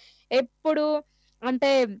ఉంది సార్. ఎప్పుడు అంటే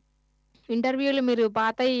ఇంటర్వ్యూలు మీరు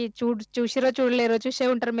పాతయి చూసిరో చూడలేరో, చూసే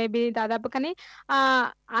ఉంటారు మేబీ దాదాపు. కానీ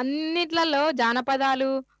అన్నిట్లలో జానపదాలు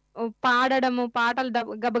పాడడము, పాటలు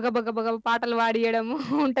గబగబ పాటలు పాడియడము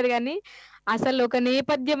ఉంటది. కానీ అసలు ఒక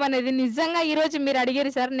నేపథ్యం అనేది నిజంగా ఈ రోజు మీరు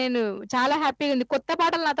అడిగారు సార్, నేను చాలా హ్యాపీగా ఉంది. కొత్త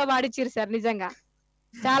పాటలు నాతో పాడిచ్చిరు సార్, నిజంగా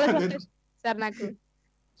చాలా సంతోషం సార్. నాకు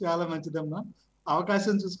చాలా మంచిదమ్మా.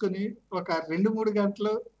 అవకాశం చూసుకొని ఒక 2-3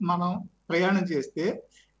 గంటలు మనం ప్రయాణం చేస్తే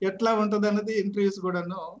ఎట్లా ఉంటది అన్నది ఇంటర్వ్యూస్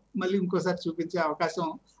కూడాను మళ్ళీ ఇంకోసారి చూపించే అవకాశం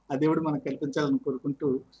ఆ దేవుడు మనకు కల్పించాలని కోరుకుంటూ,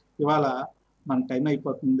 ఇవాళ మన టైం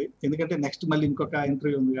అయిపోతుంది. ఎందుకంటే నెక్స్ట్ మళ్ళీ ఇంకొక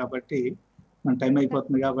ఇంటర్వ్యూ ఉంది కాబట్టి మన టైం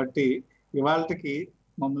అయిపోతుంది. కాబట్టి ఇవాళకి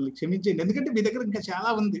మమ్మల్ని క్షమించండి. ఎందుకంటే మీ దగ్గర ఇంకా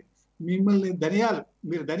చాలా ఉంది. మీరు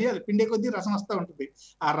ధనియాలు పిండే కొద్దీ రసం వస్తూ ఉంటుంది.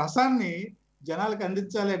 ఆ రసాన్ని జనాలకు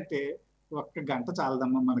అందించాలి అంటే 1 గంట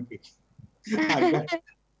చాలదమ్మా మనకి.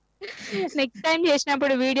 నెక్స్ట్ టైం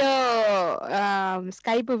చేసినప్పుడు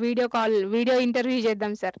Skype video call, video interview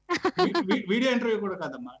చేద్దాం సార్. వీడియో ఇంటర్వ్యూ కూడా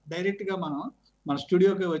కాదమ్మా, డైరెక్ట్ గా మన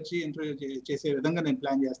స్టూడియోకి వచ్చి ఇంటర్వ్యూ చేసే విధంగా నేను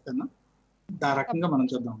ప్లాన్ చేస్తాను. ఆ రకంగా మనం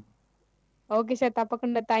చూద్దాం. ఓకే సార్,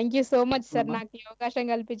 తప్పకుండా. Thank you so much sir, నాకు ఈ అవకాశం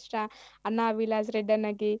కల్పించిన అన్న విలాస్ రెడ్డి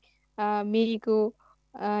అన్నకి, మీకు,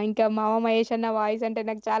 ఇంకా మామ మహేష్ అన్న వాయిస్ అంటే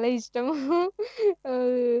నాకు చాలా ఇష్టం.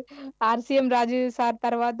 ఆర్సిఎం రాజు సార్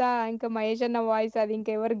తర్వాత ఇంకా మహేష్ అన్న వాయిస్ అది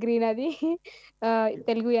ఇంకా ఎవర్ గ్రీన్ అది.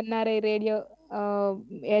 తెలుగు ఎన్ఆర్ఐ రేడియో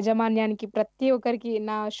యాజమాన్యానికి, ప్రతి ఒక్కరికి,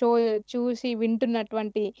 నా షో చూసి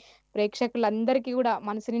వింటున్నటువంటి ప్రేక్షకులందరికీ కూడా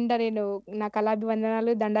మనసు నిండా నేను నా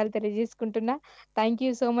కళాభివందనాలు, దండాలు తెలియజేసుకుంటున్నా. Thank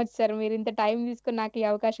you so much sir, మీరు ఇంత టైం తీసుకుని నాకు ఈ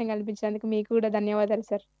అవకాశం కల్పించినందుకు మీకు కూడా ధన్యవాదాలు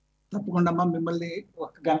సార్. తప్పకుండా అమ్మా, మిమ్మల్ని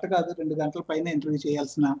 1 గంట కాదు 2 గంటల పైన ఇంటర్వ్యూ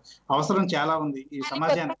చేయాల్సిన అవసరం చాలా ఉంది. ఈ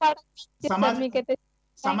సమాజానికి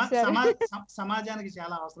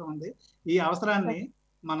చాలా అవసరం ఉంది. ఈ అవసరాన్ని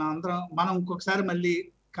మనం ఇంకొకసారి మళ్ళీ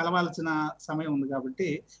కలవాల్సిన సమయం ఉంది. కాబట్టి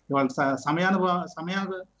ఇవాళ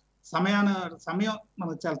సమయం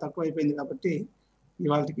మనకు చాలా తక్కువ అయిపోయింది. కాబట్టి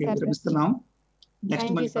ఇవాళకి విరమిస్తున్నాం.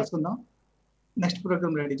 నెక్స్ట్ మళ్ళీ కలుసుకుందాం. Next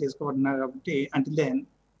programme ready చేసుకోబడుతున్నారు. కాబట్టి అంటిల్ దెన్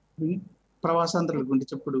ప్రవాసాంధ్రుల గుండె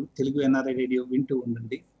చప్పుడు తెలుగు ఎన్ఆర్ఐ రేడియో వింటూ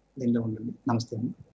ఉండండి, లైన్లో ఉండండి. నమస్తే అండి.